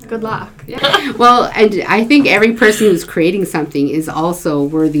 Mm-hmm. Good luck. Yeah. Well, I think every person who's creating something is also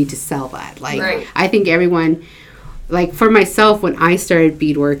worthy to sell that. Like, I think everyone... Like, for myself, when I started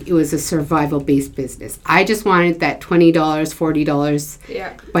beadwork, it was a survival-based business. I just wanted that $20,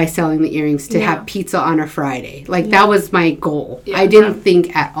 $40 by selling the earrings to have pizza on a Friday. Like, that was my goal. I didn't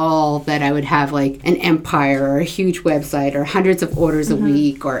think at all that I would have, like, an empire or a huge website or hundreds of orders a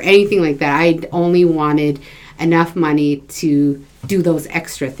week or anything like that. I only wanted enough money to do those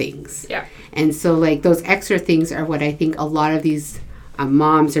extra things. Yeah. And so, like, those extra things are what I think a lot of these...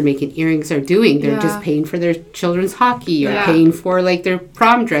 moms are making earrings are doing. They're just paying for their children's hockey or paying for like their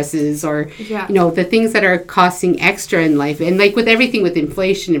prom dresses or the things that are costing extra in life. And like with everything with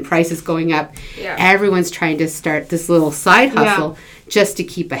inflation and prices going up, everyone's trying to start this little side hustle just to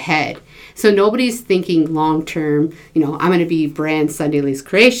keep ahead. So nobody's thinking long term, I'm going to be brand Sunday Lace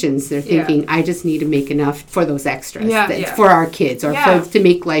Creations. They're thinking, I just need to make enough for those extras for our kids or to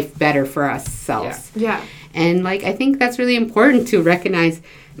make life better for ourselves. And, like, I think that's really important to recognize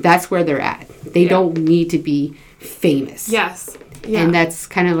that's where they're at. They don't need to be famous. Yes. Yeah. And that's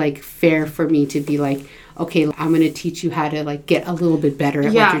kind of, like, fair for me to be like, okay, I'm going to teach you how to, like, get a little bit better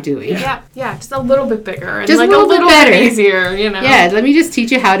at what you're doing. Yeah, just a little bit bigger. And just like a little bit better. Easier, Yeah, let me just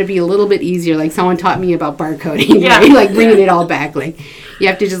teach you how to be a little bit easier. Like, someone taught me about barcoding, right? Like, bringing it all back. Like, you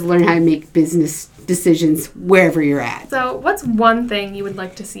have to just learn how to make business decisions wherever you're at. So, what's one thing you would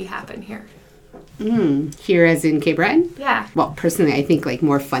like to see happen here? Here as in Cape Breton? Yeah. Well, personally, I think like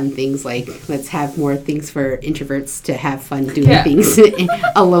more fun things, like let's have more things for introverts to have fun doing things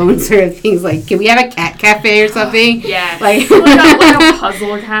alone, sort of things. Like, can we have a cat cafe or something? Yeah. Like a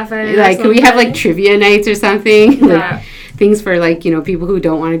puzzle cafe. Like, can we have like trivia nights or something? Yeah. Like, things for like, people who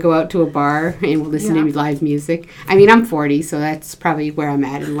don't want to go out to a bar and will listen to live music. I mean, I'm 40, so that's probably where I'm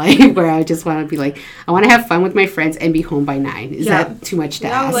at in life, where I just want to be like, I want to have fun with my friends and be home by 9. Is that too much to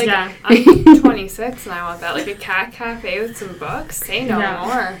ask? Like, I'm 26 and I want that. Like a cat cafe with some books. Say no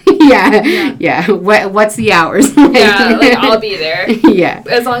more. Yeah. What's the hours? Like I'll be there. Yeah.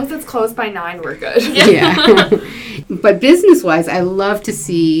 As long as it's closed by 9, we're good. Yeah. But business-wise, I love to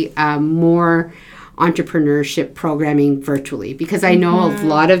see more entrepreneurship programming virtually, because I know a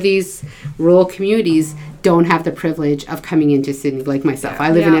lot of these rural communities don't have the privilege of coming into Sydney like myself. I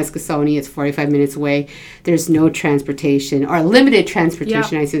live in Eskasoni. It's 45 minutes away. There's no transportation, or limited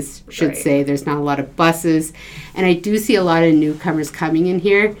transportation, I should say. There's not a lot of buses. And I do see a lot of newcomers coming in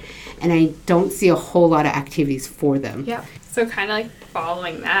here, and I don't see a whole lot of activities for them. Yeah. So kind of like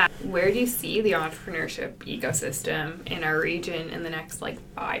following that, where do you see the entrepreneurship ecosystem in our region in the next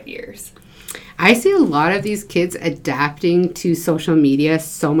 5 years? I see a lot of these kids adapting to social media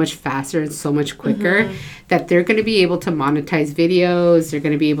so much faster and so much quicker that they're going to be able to monetize videos. They're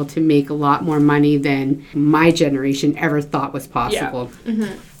going to be able to make a lot more money than my generation ever thought was possible.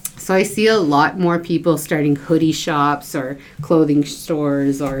 Yeah. So I see a lot more people starting hoodie shops or clothing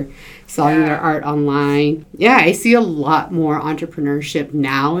stores or selling their art online. Yeah, I see a lot more entrepreneurship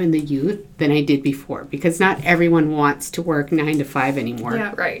now in the youth than I did before, because not everyone wants to work 9 to 5 anymore.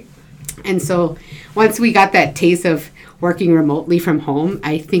 Yeah, right. And so once we got that taste of working remotely from home,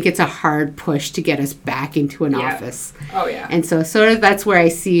 I think it's a hard push to get us back into an office. Oh, yeah. And so sort of that's where I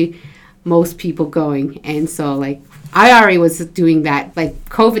see most people going. And so I already was doing that.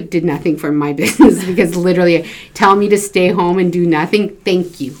 COVID did nothing for my business, because literally tell me to stay home and do nothing.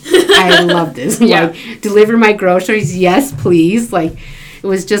 Thank you. I love this. Deliver my groceries. Yes, please. It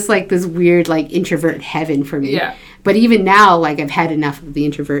was just this weird introvert heaven for me. Yeah. But even now, I've had enough of the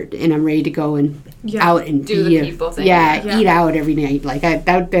introvert, and I'm ready to go and out and do the people thing. Eat out every night.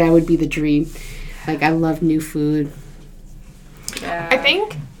 That would be the dream. I love new food. Yeah. I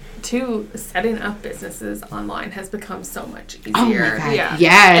think too, setting up businesses online has become so much easier. Oh my God. Yeah.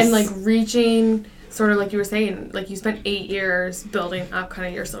 Yes. And reaching, sort of like you were saying, you spent 8 years building up kind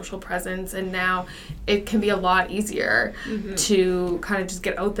of your social presence, and now it can be a lot easier to kind of just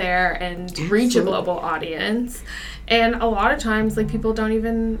get out there and reach a global audience. And a lot of times, people don't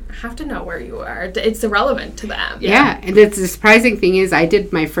even have to know where you are. It's irrelevant to them. Yeah. And the surprising thing is, I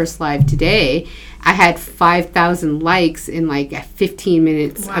did my first live today. I had 5,000 likes in 15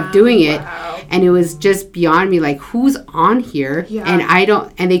 minutes of doing it. Wow. And it was just beyond me, who's on here? Yeah.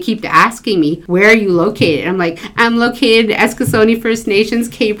 And they keep asking me, where are you located? And I'm I'm located in Eskasoni First Nations,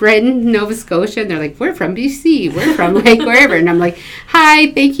 Cape Breton, Nova Scotia. And they're we're from BC. We're from wherever. And I'm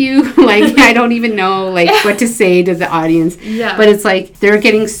hi, thank you. I don't even know what to say to the audience. Yeah. But it's they're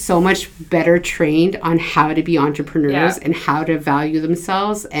getting so much better trained on how to be entrepreneurs and how to value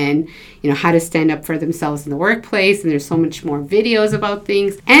themselves, and how to stand up for themselves in the workplace. And there's so much more videos about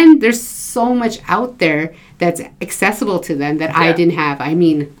things, and there's so much out there that's accessible to them that I didn't have. I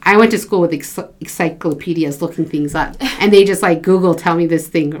mean, I went to school with encyclopedias looking things up, and they just Google, tell me this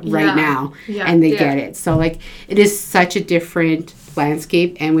thing right now, and they get it. So it is such a different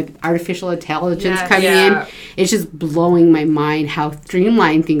landscape, and with artificial intelligence coming in, it's just blowing my mind how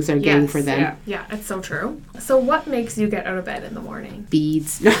streamlined things are getting for them. Yeah, it's so true. So what makes you get out of bed in the morning?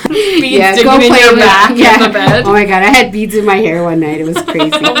 Beads. Beads go play your back in the bed. Oh my God, I had beads in my hair one night. It was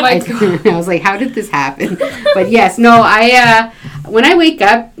crazy. Oh my God. I was how did this happen? But yes, no, when I wake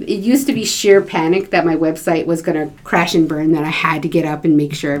up, it used to be sheer panic that my website was going to crash and burn, that I had to get up and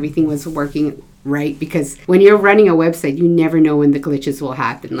make sure everything was working right, because when you're running a website, you never know when the glitches will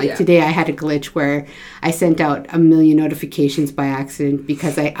happen. Today I had a glitch where I sent out 1 million notifications by accident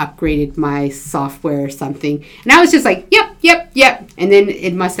because I upgraded my software or something, and I was just yep, and then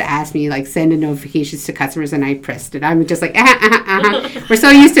it must have asked me send a notifications to customers, and I pressed it. I'm just We're so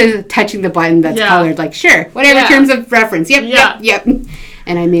used to touching the button that's colored, sure, whatever terms of reference, yep.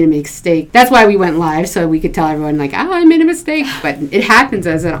 And I made a mistake. That's why we went live, so we could tell everyone, I made a mistake. But it happens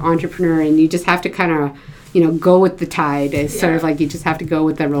as an entrepreneur, and you just have to kind of, go with the tide. It's sort of you just have to go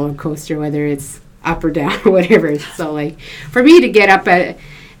with the roller coaster, whether it's up or down or whatever. So, for me to get up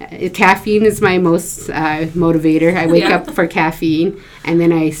caffeine is my most motivator. I wake up for caffeine, and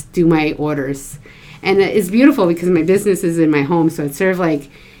then I do my orders. And it's beautiful because my business is in my home, so it's sort of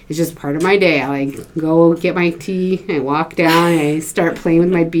it's just part of my day. I go get my tea, I walk down, I start playing with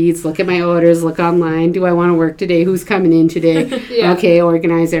my beads, look at my orders, look online. Do I want to work today? Who's coming in today? Okay,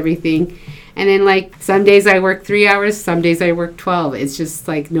 organize everything. And then some days I work 3 hours, some days I work 12. It's just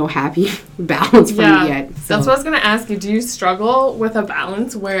no happy balance for me yet. So. That's what I was going to ask you. Do you struggle with a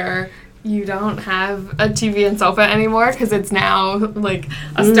balance where you don't have a TV and sofa anymore because it's now like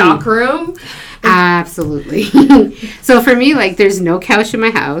a stock room. Absolutely. So for me, like, there's no couch in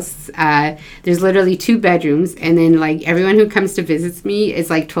my house. There's literally 2 bedrooms, and then like everyone who comes to visit me is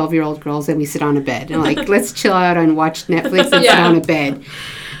like 12-year-old girls, and we sit on a bed and like let's chill out and watch Netflix and sit on a bed.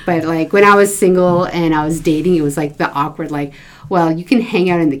 But like when I was single and I was dating, it was like the awkward like, well, you can hang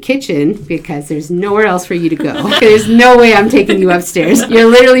out in the kitchen because there's nowhere else for you to go. There's no way I'm taking you upstairs. You're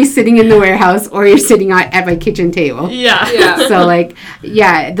literally sitting in the warehouse or you're sitting at my kitchen table. Yeah. So, like,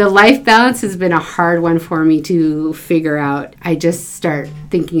 yeah, the life balance has been a hard one for me to figure out. I just start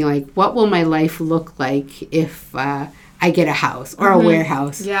thinking, like, what will my life look like if I get a house or a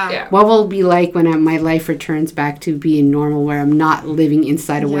warehouse? Yeah. What will it be like when my life returns back to being normal where I'm not living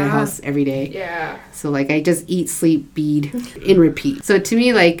inside a warehouse every day? Yeah. So, like, I just eat, sleep, bead in repeat. So, to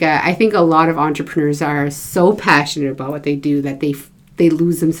me, like, I think a lot of entrepreneurs are so passionate about what they do that they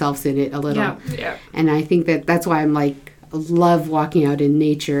lose themselves in it a little. Yeah. And I think that's why I'm, like, love walking out in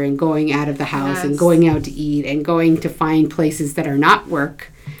nature and going out of the house and going out to eat and going to find places that are not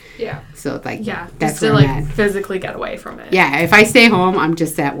work. Yeah. So, like, just that's to, where like, I'm at. physically get away from it. Yeah, if I stay home, I'm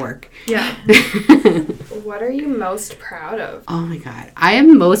just at work. Yeah. What are you most proud of? Oh my God. I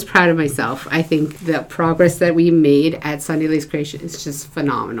am most proud of myself. I think the progress that we made at Sunday Lace Creation is just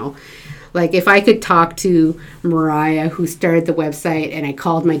phenomenal. Like, if I could talk to Mariah, who started the website, and I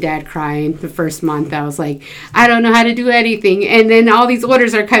called my dad crying the first month, I was like, I don't know how to do anything. And then all these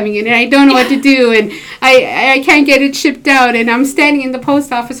orders are coming in, and I don't know what to do. And I can't get it shipped out. And I'm standing in the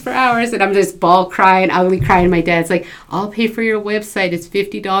post office for hours, and I'm just bawl crying, ugly crying. My dad's like, I'll pay for your website. It's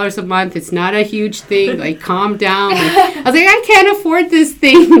 $50 a month. It's not a huge thing. Like, calm down. Like, I was like, I can't afford this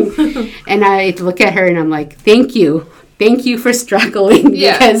thing. And I look at her, and I'm like, thank you. Thank you for struggling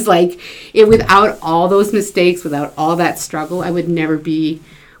because, like, without all those mistakes, without all that struggle, I would never be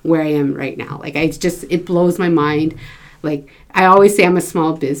where I am right now. Like, it blows my mind. Like, I always say I'm a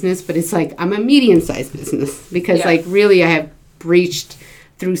small business, but it's like I'm a medium-sized business because, like, really I have breached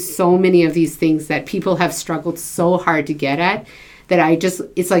through so many of these things that people have struggled so hard to get at that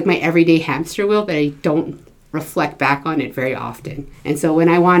it's like my everyday hamster wheel that I don't reflect back on it very often. And so when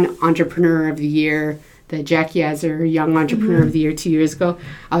I won Entrepreneur of the Year, the Jack Yazzer Young Entrepreneur of the Year 2 years ago,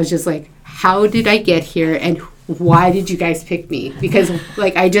 I was just like, how did I get here and why did you guys pick me? Because,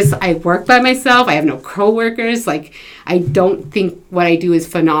 like, I work by myself. I have no coworkers. Like, I don't think what I do is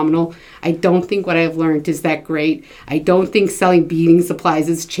phenomenal. I don't think what I've learned is that great. I don't think selling beading supplies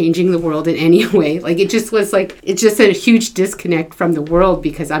is changing the world in any way. Like, it just was like, it's just a huge disconnect from the world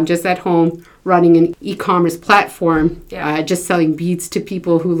because I'm just at home running an e-commerce platform, just selling beads to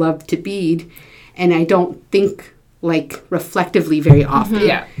people who love to bead. And I don't think, like, reflectively very often.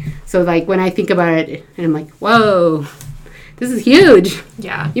 Yeah. So, like, when I think about it, and I'm like, whoa, this is huge.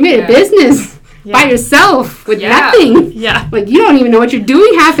 Yeah. You made a business by yourself with nothing. Yeah. Like, you don't even know what you're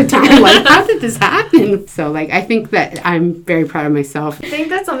doing half the time. Like, how did this happen? So, like, I think that I'm very proud of myself. I think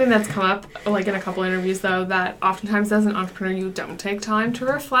that's something that's come up, like, in a couple interviews, though, that oftentimes as an entrepreneur, you don't take time to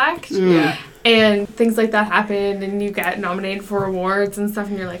reflect. Yeah. And things like that happen, and you get nominated for awards and stuff,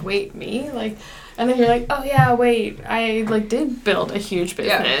 and you're like, wait, me? Like, and then you're like, oh, yeah, wait, I, like, did build a huge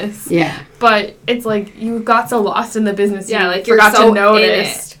business. Yeah. But it's like, you got so lost in the business, you like, you're forgot so to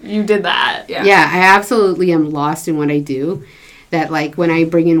notice you did that. Yeah, I absolutely am lost in what I do. That, like, when I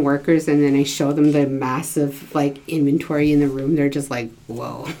bring in workers and then I show them the massive, like, inventory in the room, they're just like,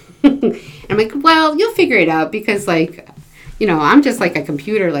 whoa. I'm like, well, you'll figure it out because, like, you know, I'm just like a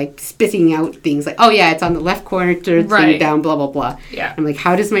computer, like, spitting out things like, oh, yeah, it's on the left corner, thing down, blah, blah, blah. Yeah. I'm like,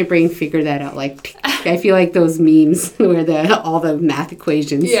 how does my brain figure that out? Like, I feel like those memes where all the math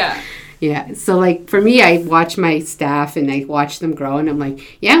equations. Yeah. Yeah. So, like, for me, I watch my staff and I watch them grow and I'm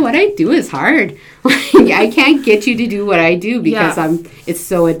like, yeah, what I do is hard. I can't get you to do what I do because it's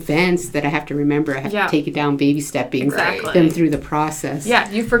so advanced that I have to remember I have to take it down baby stepping them through the process. Yeah,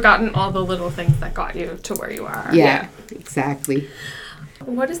 you've forgotten all the little things that got you to where you are. Yeah, exactly.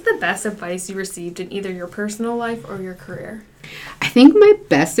 What is the best advice you received in either your personal life or your career? I think my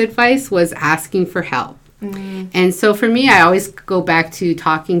best advice was asking for help. And so for me, I always go back to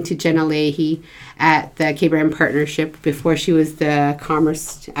talking to Jenna Leahy at the Cape Breton Partnership before she was the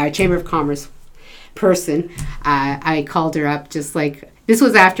Chamber of Commerce person. I called her up just like, this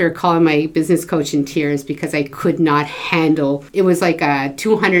was after calling my business coach in tears because I could not handle, it was like a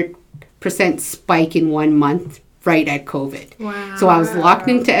 200% spike in 1 month right at COVID. Wow. So I was locked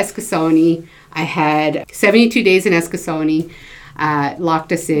into Eskasoni. I had 72 days in Eskasoni.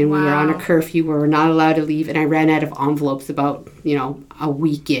 Locked us in. Wow. We were on a curfew. We were not allowed to leave. And I ran out of envelopes about, a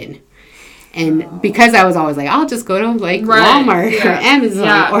week in. And because I was always like, I'll just go to like Walmart or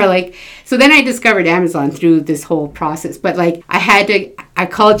Amazon or like, so then I discovered Amazon through this whole process. But like I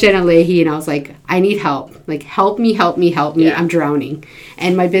called Jenna Leahy and I was like, I need help. Like, help me. Yeah. I'm drowning.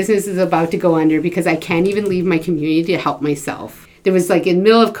 And my business is about to go under because I can't even leave my community to help myself. There was like in the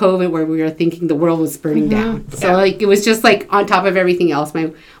middle of COVID where we were thinking the world was burning down. So like it was just like on top of everything else,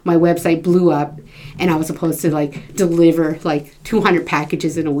 my website blew up and I was supposed to like deliver like 200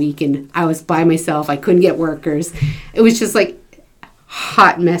 packages in a week and I was by myself. I couldn't get workers. It was just like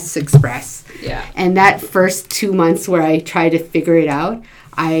hot mess express. Yeah. And that first 2 months where I tried to figure it out,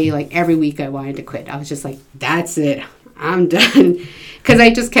 I like every week I wanted to quit. I was just like, that's it. I'm done. Because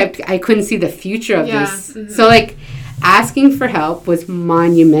I couldn't see the future of this. Mm-hmm. So like asking for help was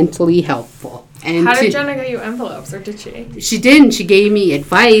monumentally helpful. And how did Jenna get you envelopes, or did she? She didn't. She gave me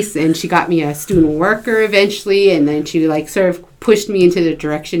advice, and she got me a student worker eventually, and then she like sort of pushed me into the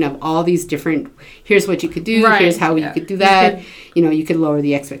direction of all these different, here's what you could do, here's how you could do that. You could lower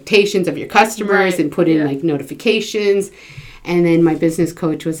the expectations of your customers and put in like notifications. And then my business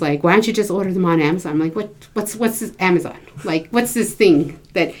coach was like, why don't you just order them on Amazon? I'm like, what's this Amazon? Like, what's this thing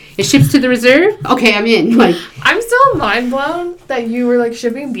that it ships to the reserve? Okay, I'm in. Like, I'm still mind blown that you were like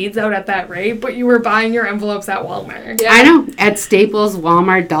shipping beads out at that rate, but you were buying your envelopes at Walmart. Yeah. I know. At Staples,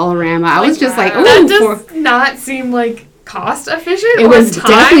 Walmart, Dollarama. I was just like, ooh. That does not seem like cost efficient. It was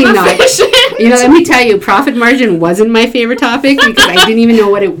definitely not. Efficient. Let me tell you, profit margin wasn't my favorite topic because I didn't even know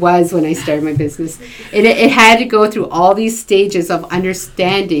what it was when I started my business. It had to go through all these stages of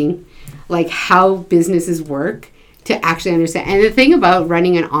understanding like how businesses work to actually understand. And the thing about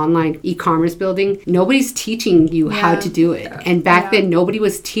running an online e-commerce building, nobody's teaching you how to do it. And back then, nobody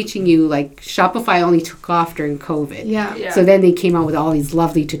was teaching you, like Shopify only took off during COVID. Yeah. So then they came out with all these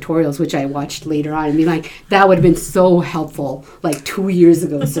lovely tutorials, which I watched later on and be like, that would have been so helpful like 2 years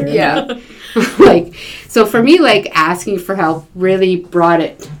ago, sir. So for me, like asking for help really brought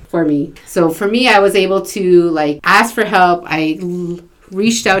it for me. So for me, I was able to like ask for help. I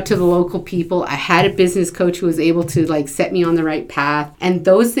reached out to the local people. I had a business coach who was able to like set me on the right path. And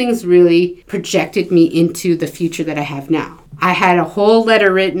those things really projected me into the future that I have now. I had a whole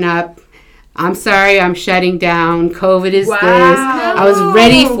letter written up. I'm sorry, I'm shutting down. COVID is this. I was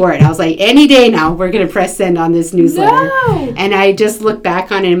ready for it. I was like, any day now, we're going to press send on this newsletter. No. And I just look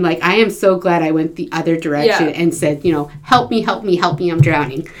back on it and I'm like, I am so glad I went the other direction and said, help me, I'm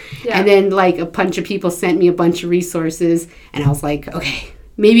drowning. Yeah. And then like a bunch of people sent me a bunch of resources and I was like, okay,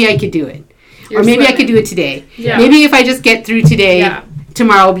 maybe I could do it. Or maybe I could do it today. Yeah. Maybe if I just get through today,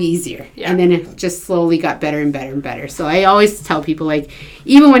 tomorrow will be easier. Yeah. And then it just slowly got better and better and better. So I always tell people, like,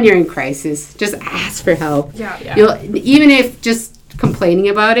 even when you're in crisis, just ask for help. Yeah. Even if just complaining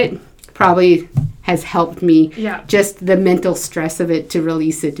about it probably has helped me. Yeah. Just the mental stress of it to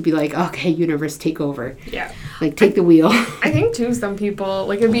release it, to be like, okay, universe, take over. Yeah. Like, take the wheel. I think, too, some people,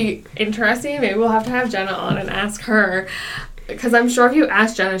 like, it'd be interesting. Maybe we'll have to have Jenna on and ask her. Because I'm sure if you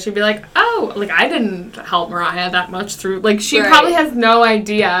asked Jenna, she'd be like, oh, like, I didn't help Mariah that much through, like, she probably has no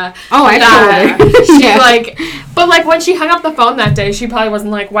idea. Oh, I told her. She, like, but, like, when she hung up the phone that day, she probably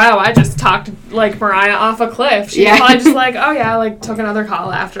wasn't like, wow, I just talked, like, Mariah off a cliff. She probably just like, oh, yeah, like, took another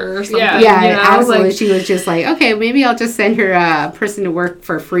call after or something. Yeah, absolutely. Like, she was just like, okay, maybe I'll just send her a person to work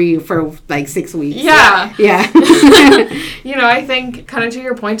for free for, like, 6 weeks. Yeah. I think, kind of to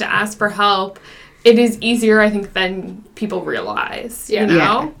your point, to ask for help, it is easier, I think, than people realize, you know?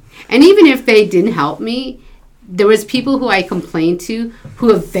 Yeah. And even if they didn't help me, there was people who I complained to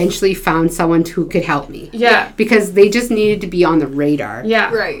who eventually found someone who could help me. Yeah. Because they just needed to be on the radar.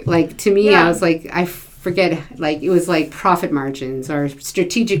 Yeah. Right. Like, to me, I was like, I forget, like, it was like profit margins or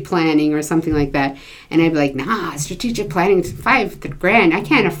strategic planning or something like that. And I'd be like, nah, strategic planning is $5,000. I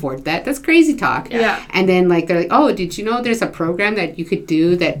can't afford that. That's crazy talk. Yeah. And then, like, they're like, oh, did you know there's a program that you could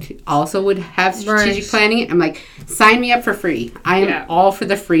do that also would have strategic planning? I'm like, sign me up for free. I am all for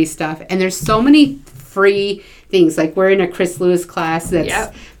the free stuff. And there's so many free things. Like, we're in a Chris Lewis class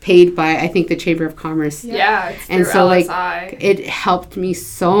that's paid by, I think, the Chamber of Commerce. Yeah, it's and so LSI. Like, it helped me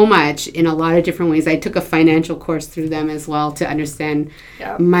so much in a lot of different ways. I took a financial course through them as well to understand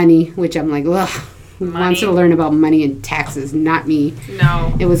money, which I'm like, ugh. Who wants to learn about money and taxes? Not me.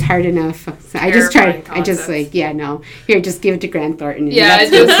 No. It was hard enough. So I just tried. I just like, here, just give it to Grant Thornton. Yeah,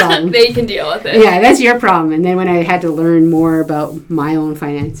 they can deal with it. Yeah, that's your problem. And then when I had to learn more about my own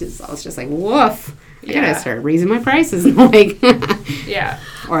finances, I was just like, woof. I gotta start raising my prices. Like,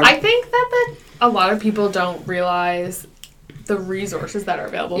 I think that a lot of people don't realize the resources that are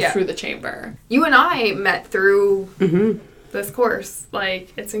available through the chamber. You and I met through this course.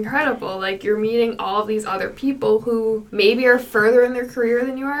 Like, it's incredible. Like, you're meeting all of these other people who maybe are further in their career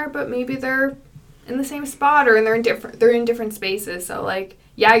than you are, but maybe they're in the same spot, or they're in different spaces. So, like,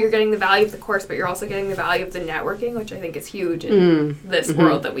 yeah, you're getting the value of the course, but you're also getting the value of the networking, which I think is huge in this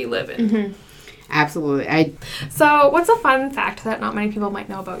world that we live in. Mm-hmm. Absolutely. So, what's a fun fact that not many people might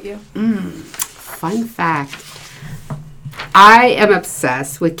know about you? Fun fact. I am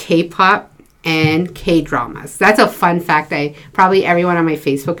obsessed with K-pop and K-dramas. That's a fun fact probably everyone on my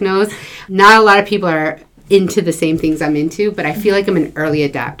Facebook knows. Not a lot of people are into the same things I'm into, but I feel like I'm an early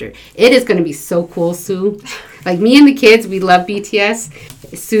adapter. It is going to be so cool soon. Like, me and the kids, we love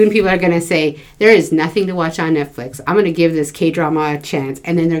BTS. Soon people are going to say, there is nothing to watch on Netflix. I'm going to give this K-drama a chance,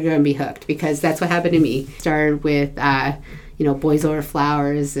 and then they're going to be hooked, because that's what happened to me. Started with, Boys Over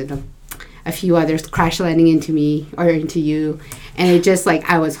Flowers and a few others crash landing into me or into you, and it just, like,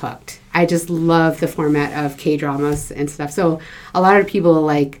 I was hooked. I just love the format of K-dramas and stuff. So a lot of people,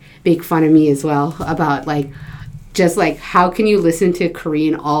 like, make fun of me as well about, like, just, like, how can you listen to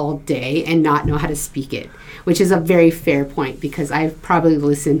Korean all day and not know how to speak it? Which is a very fair point, because I've probably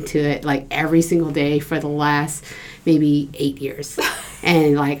listened to it, like, every single day for the last maybe 8 years.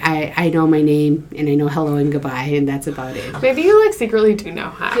 And, like, I know my name, and I know hello and goodbye, and that's about it. Maybe you, like, secretly do know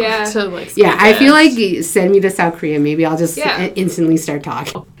how to, like, speak I feel like send me to South Korea. Maybe I'll just instantly start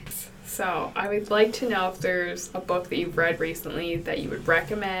talking. So, I would like to know if there's a book that you've read recently that you would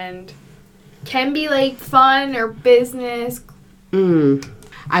recommend. Can be, like, fun or business.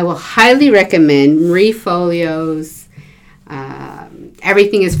 I will highly recommend Marie Forleo's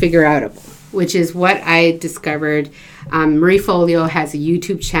Everything is Figure Outable, which is what I discovered. Marie Forleo has a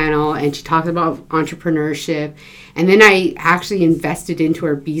YouTube channel, and she talks about entrepreneurship. And then I actually invested into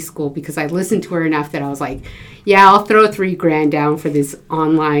her B School, because I listened to her enough that I was like, yeah, I'll throw $3,000 down for this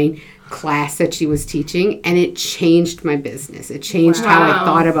online class that she was teaching, and it changed my business. It changed how I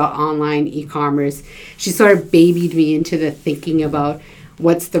thought about online e-commerce. She sort of babied me into the thinking about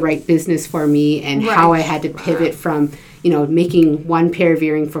what's the right business for me, and how I had to pivot from, making one pair of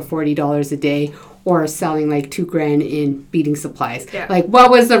earrings for $40 a day, or selling like $2,000 in beading supplies. Yeah. Like, what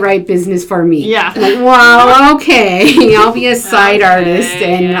was the right business for me? Yeah. Like, well, okay, I'll be a side artist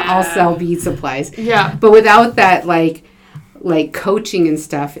and I'll sell bead supplies. Yeah. But without that, like coaching and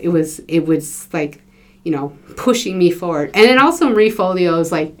stuff, it was like, pushing me forward. And then also Marie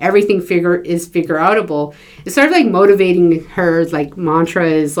Forleo's, like, everything is figure outable. It's sort of like motivating her, like, mantra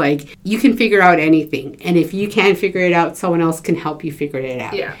is like, you can figure out anything. And if you can't figure it out, someone else can help you figure it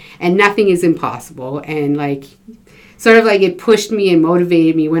out. Yeah. And nothing is impossible. And, like, sort of like it pushed me and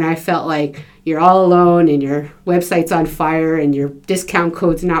motivated me when I felt like you're all alone and your website's on fire and your discount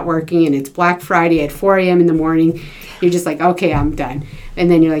code's not working and it's Black Friday at 4 a.m. in the morning. You're just like, okay, I'm done. And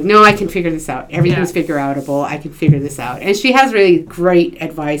then you're like, no, I can figure this out. Everything's figure outable. I can figure this out. And she has really great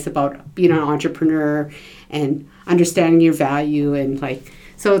advice about being an entrepreneur and understanding your value. And, like,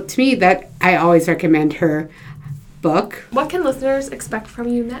 so to me, that I always recommend her book. What can listeners expect from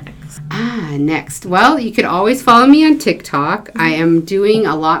you next? Next. Well, you could always follow me on TikTok. I am doing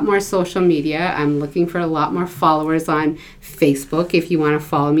a lot more social media. I'm looking for a lot more followers on Facebook. If you want to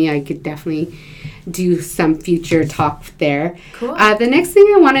follow me, I could definitely do some future talk there. Cool. The next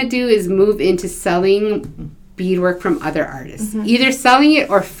thing I want to do is move into selling beadwork from other artists. Either selling it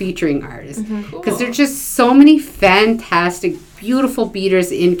or featuring artists. Because there's just so many fantastic, beautiful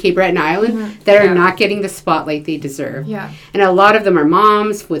beaders in Cape Breton Island that are not getting the spotlight they deserve. Yeah. And a lot of them are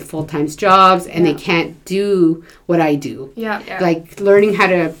moms with full-time jobs, and they can't do what I do. Yeah. Like, learning how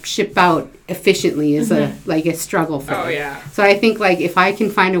to ship out efficiently is a struggle for them. Yeah. So I think, like, if I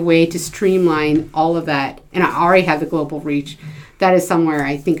can find a way to streamline all of that, and I already have the global reach, that is somewhere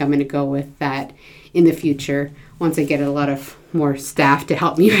I think I'm going to go with that in the future once I get a lot of more staff to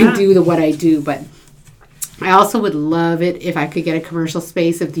help me do what I do. But I also would love it if I could get a commercial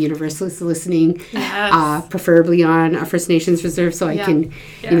space if the Universalists listening, preferably on a First Nations reserve, so I can,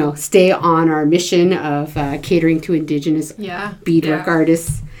 stay on our mission of catering to Indigenous beadwork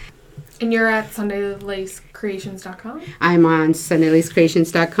artists. And you're at sundaylacecreations.com? I'm on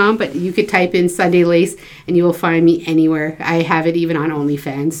sundaylacecreations.com, but you could type in Sunday Lace and you will find me anywhere. I have it even on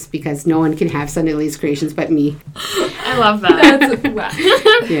OnlyFans because no one can have Sunday Lace Creations but me. I love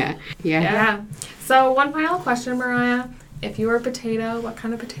that. Yeah. So one final question, Mariah. If you were a potato, what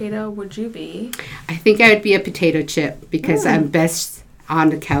kind of potato would you be? I think I would be a potato chip because I'm best on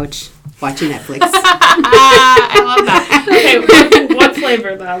the couch watching Netflix. I love that. Okay, what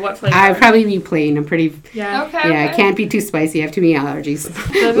flavor though? What flavor? I'd probably be plain. I'm pretty... Okay. I can't be too spicy. I have too many allergies.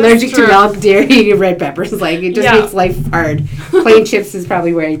 Allergic to milk, dairy, red peppers. Like, it just makes life hard. Plain chips is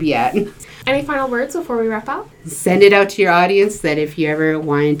probably where I'd be at. Any final words before we wrap up? Send it out to your audience that if you ever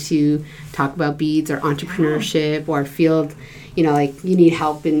wanted to talk about beads or entrepreneurship or field, like you need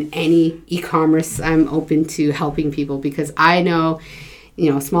help in any e-commerce, I'm open to helping people because I know,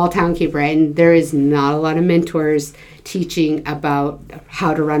 small town Cape Breton, there is not a lot of mentors teaching about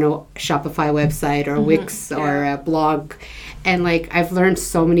how to run a Shopify website or Wix or a blog. And I've learned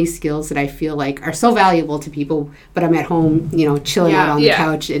so many skills that I feel like are so valuable to people, but I'm at home, chilling out on the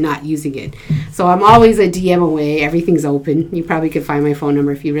couch and not using it. So I'm always a DM away. Everything's open. You probably could find my phone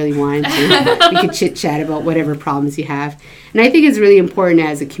number if you really wanted to. We could chit chat about whatever problems you have. And I think it's really important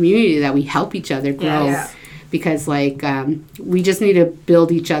as a community that we help each other grow. Yes. Because we just need to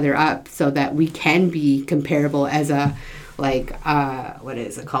build each other up so that we can be comparable as a what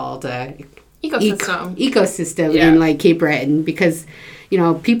is it called? Ecosystem in Cape Breton, because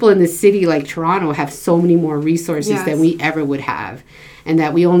people in the city like Toronto have so many more resources than we ever would have, and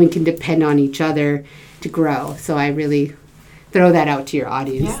that we only can depend on each other to grow. So I really throw that out to your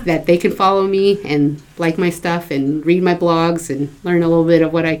audience that they can follow me and like my stuff and read my blogs and learn a little bit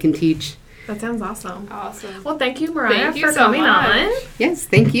of what I can teach. That sounds awesome. Awesome. Well, thank you, Mariah, for coming on. Yes,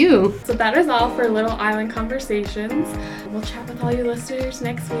 thank you. So that is all for Little Island Conversations. We'll chat with all you listeners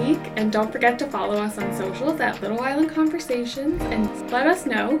next week. And don't forget to follow us on socials at Little Island Conversations and let us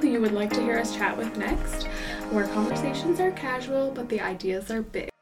know who you would like to hear us chat with next, where conversations are casual, but the ideas are big.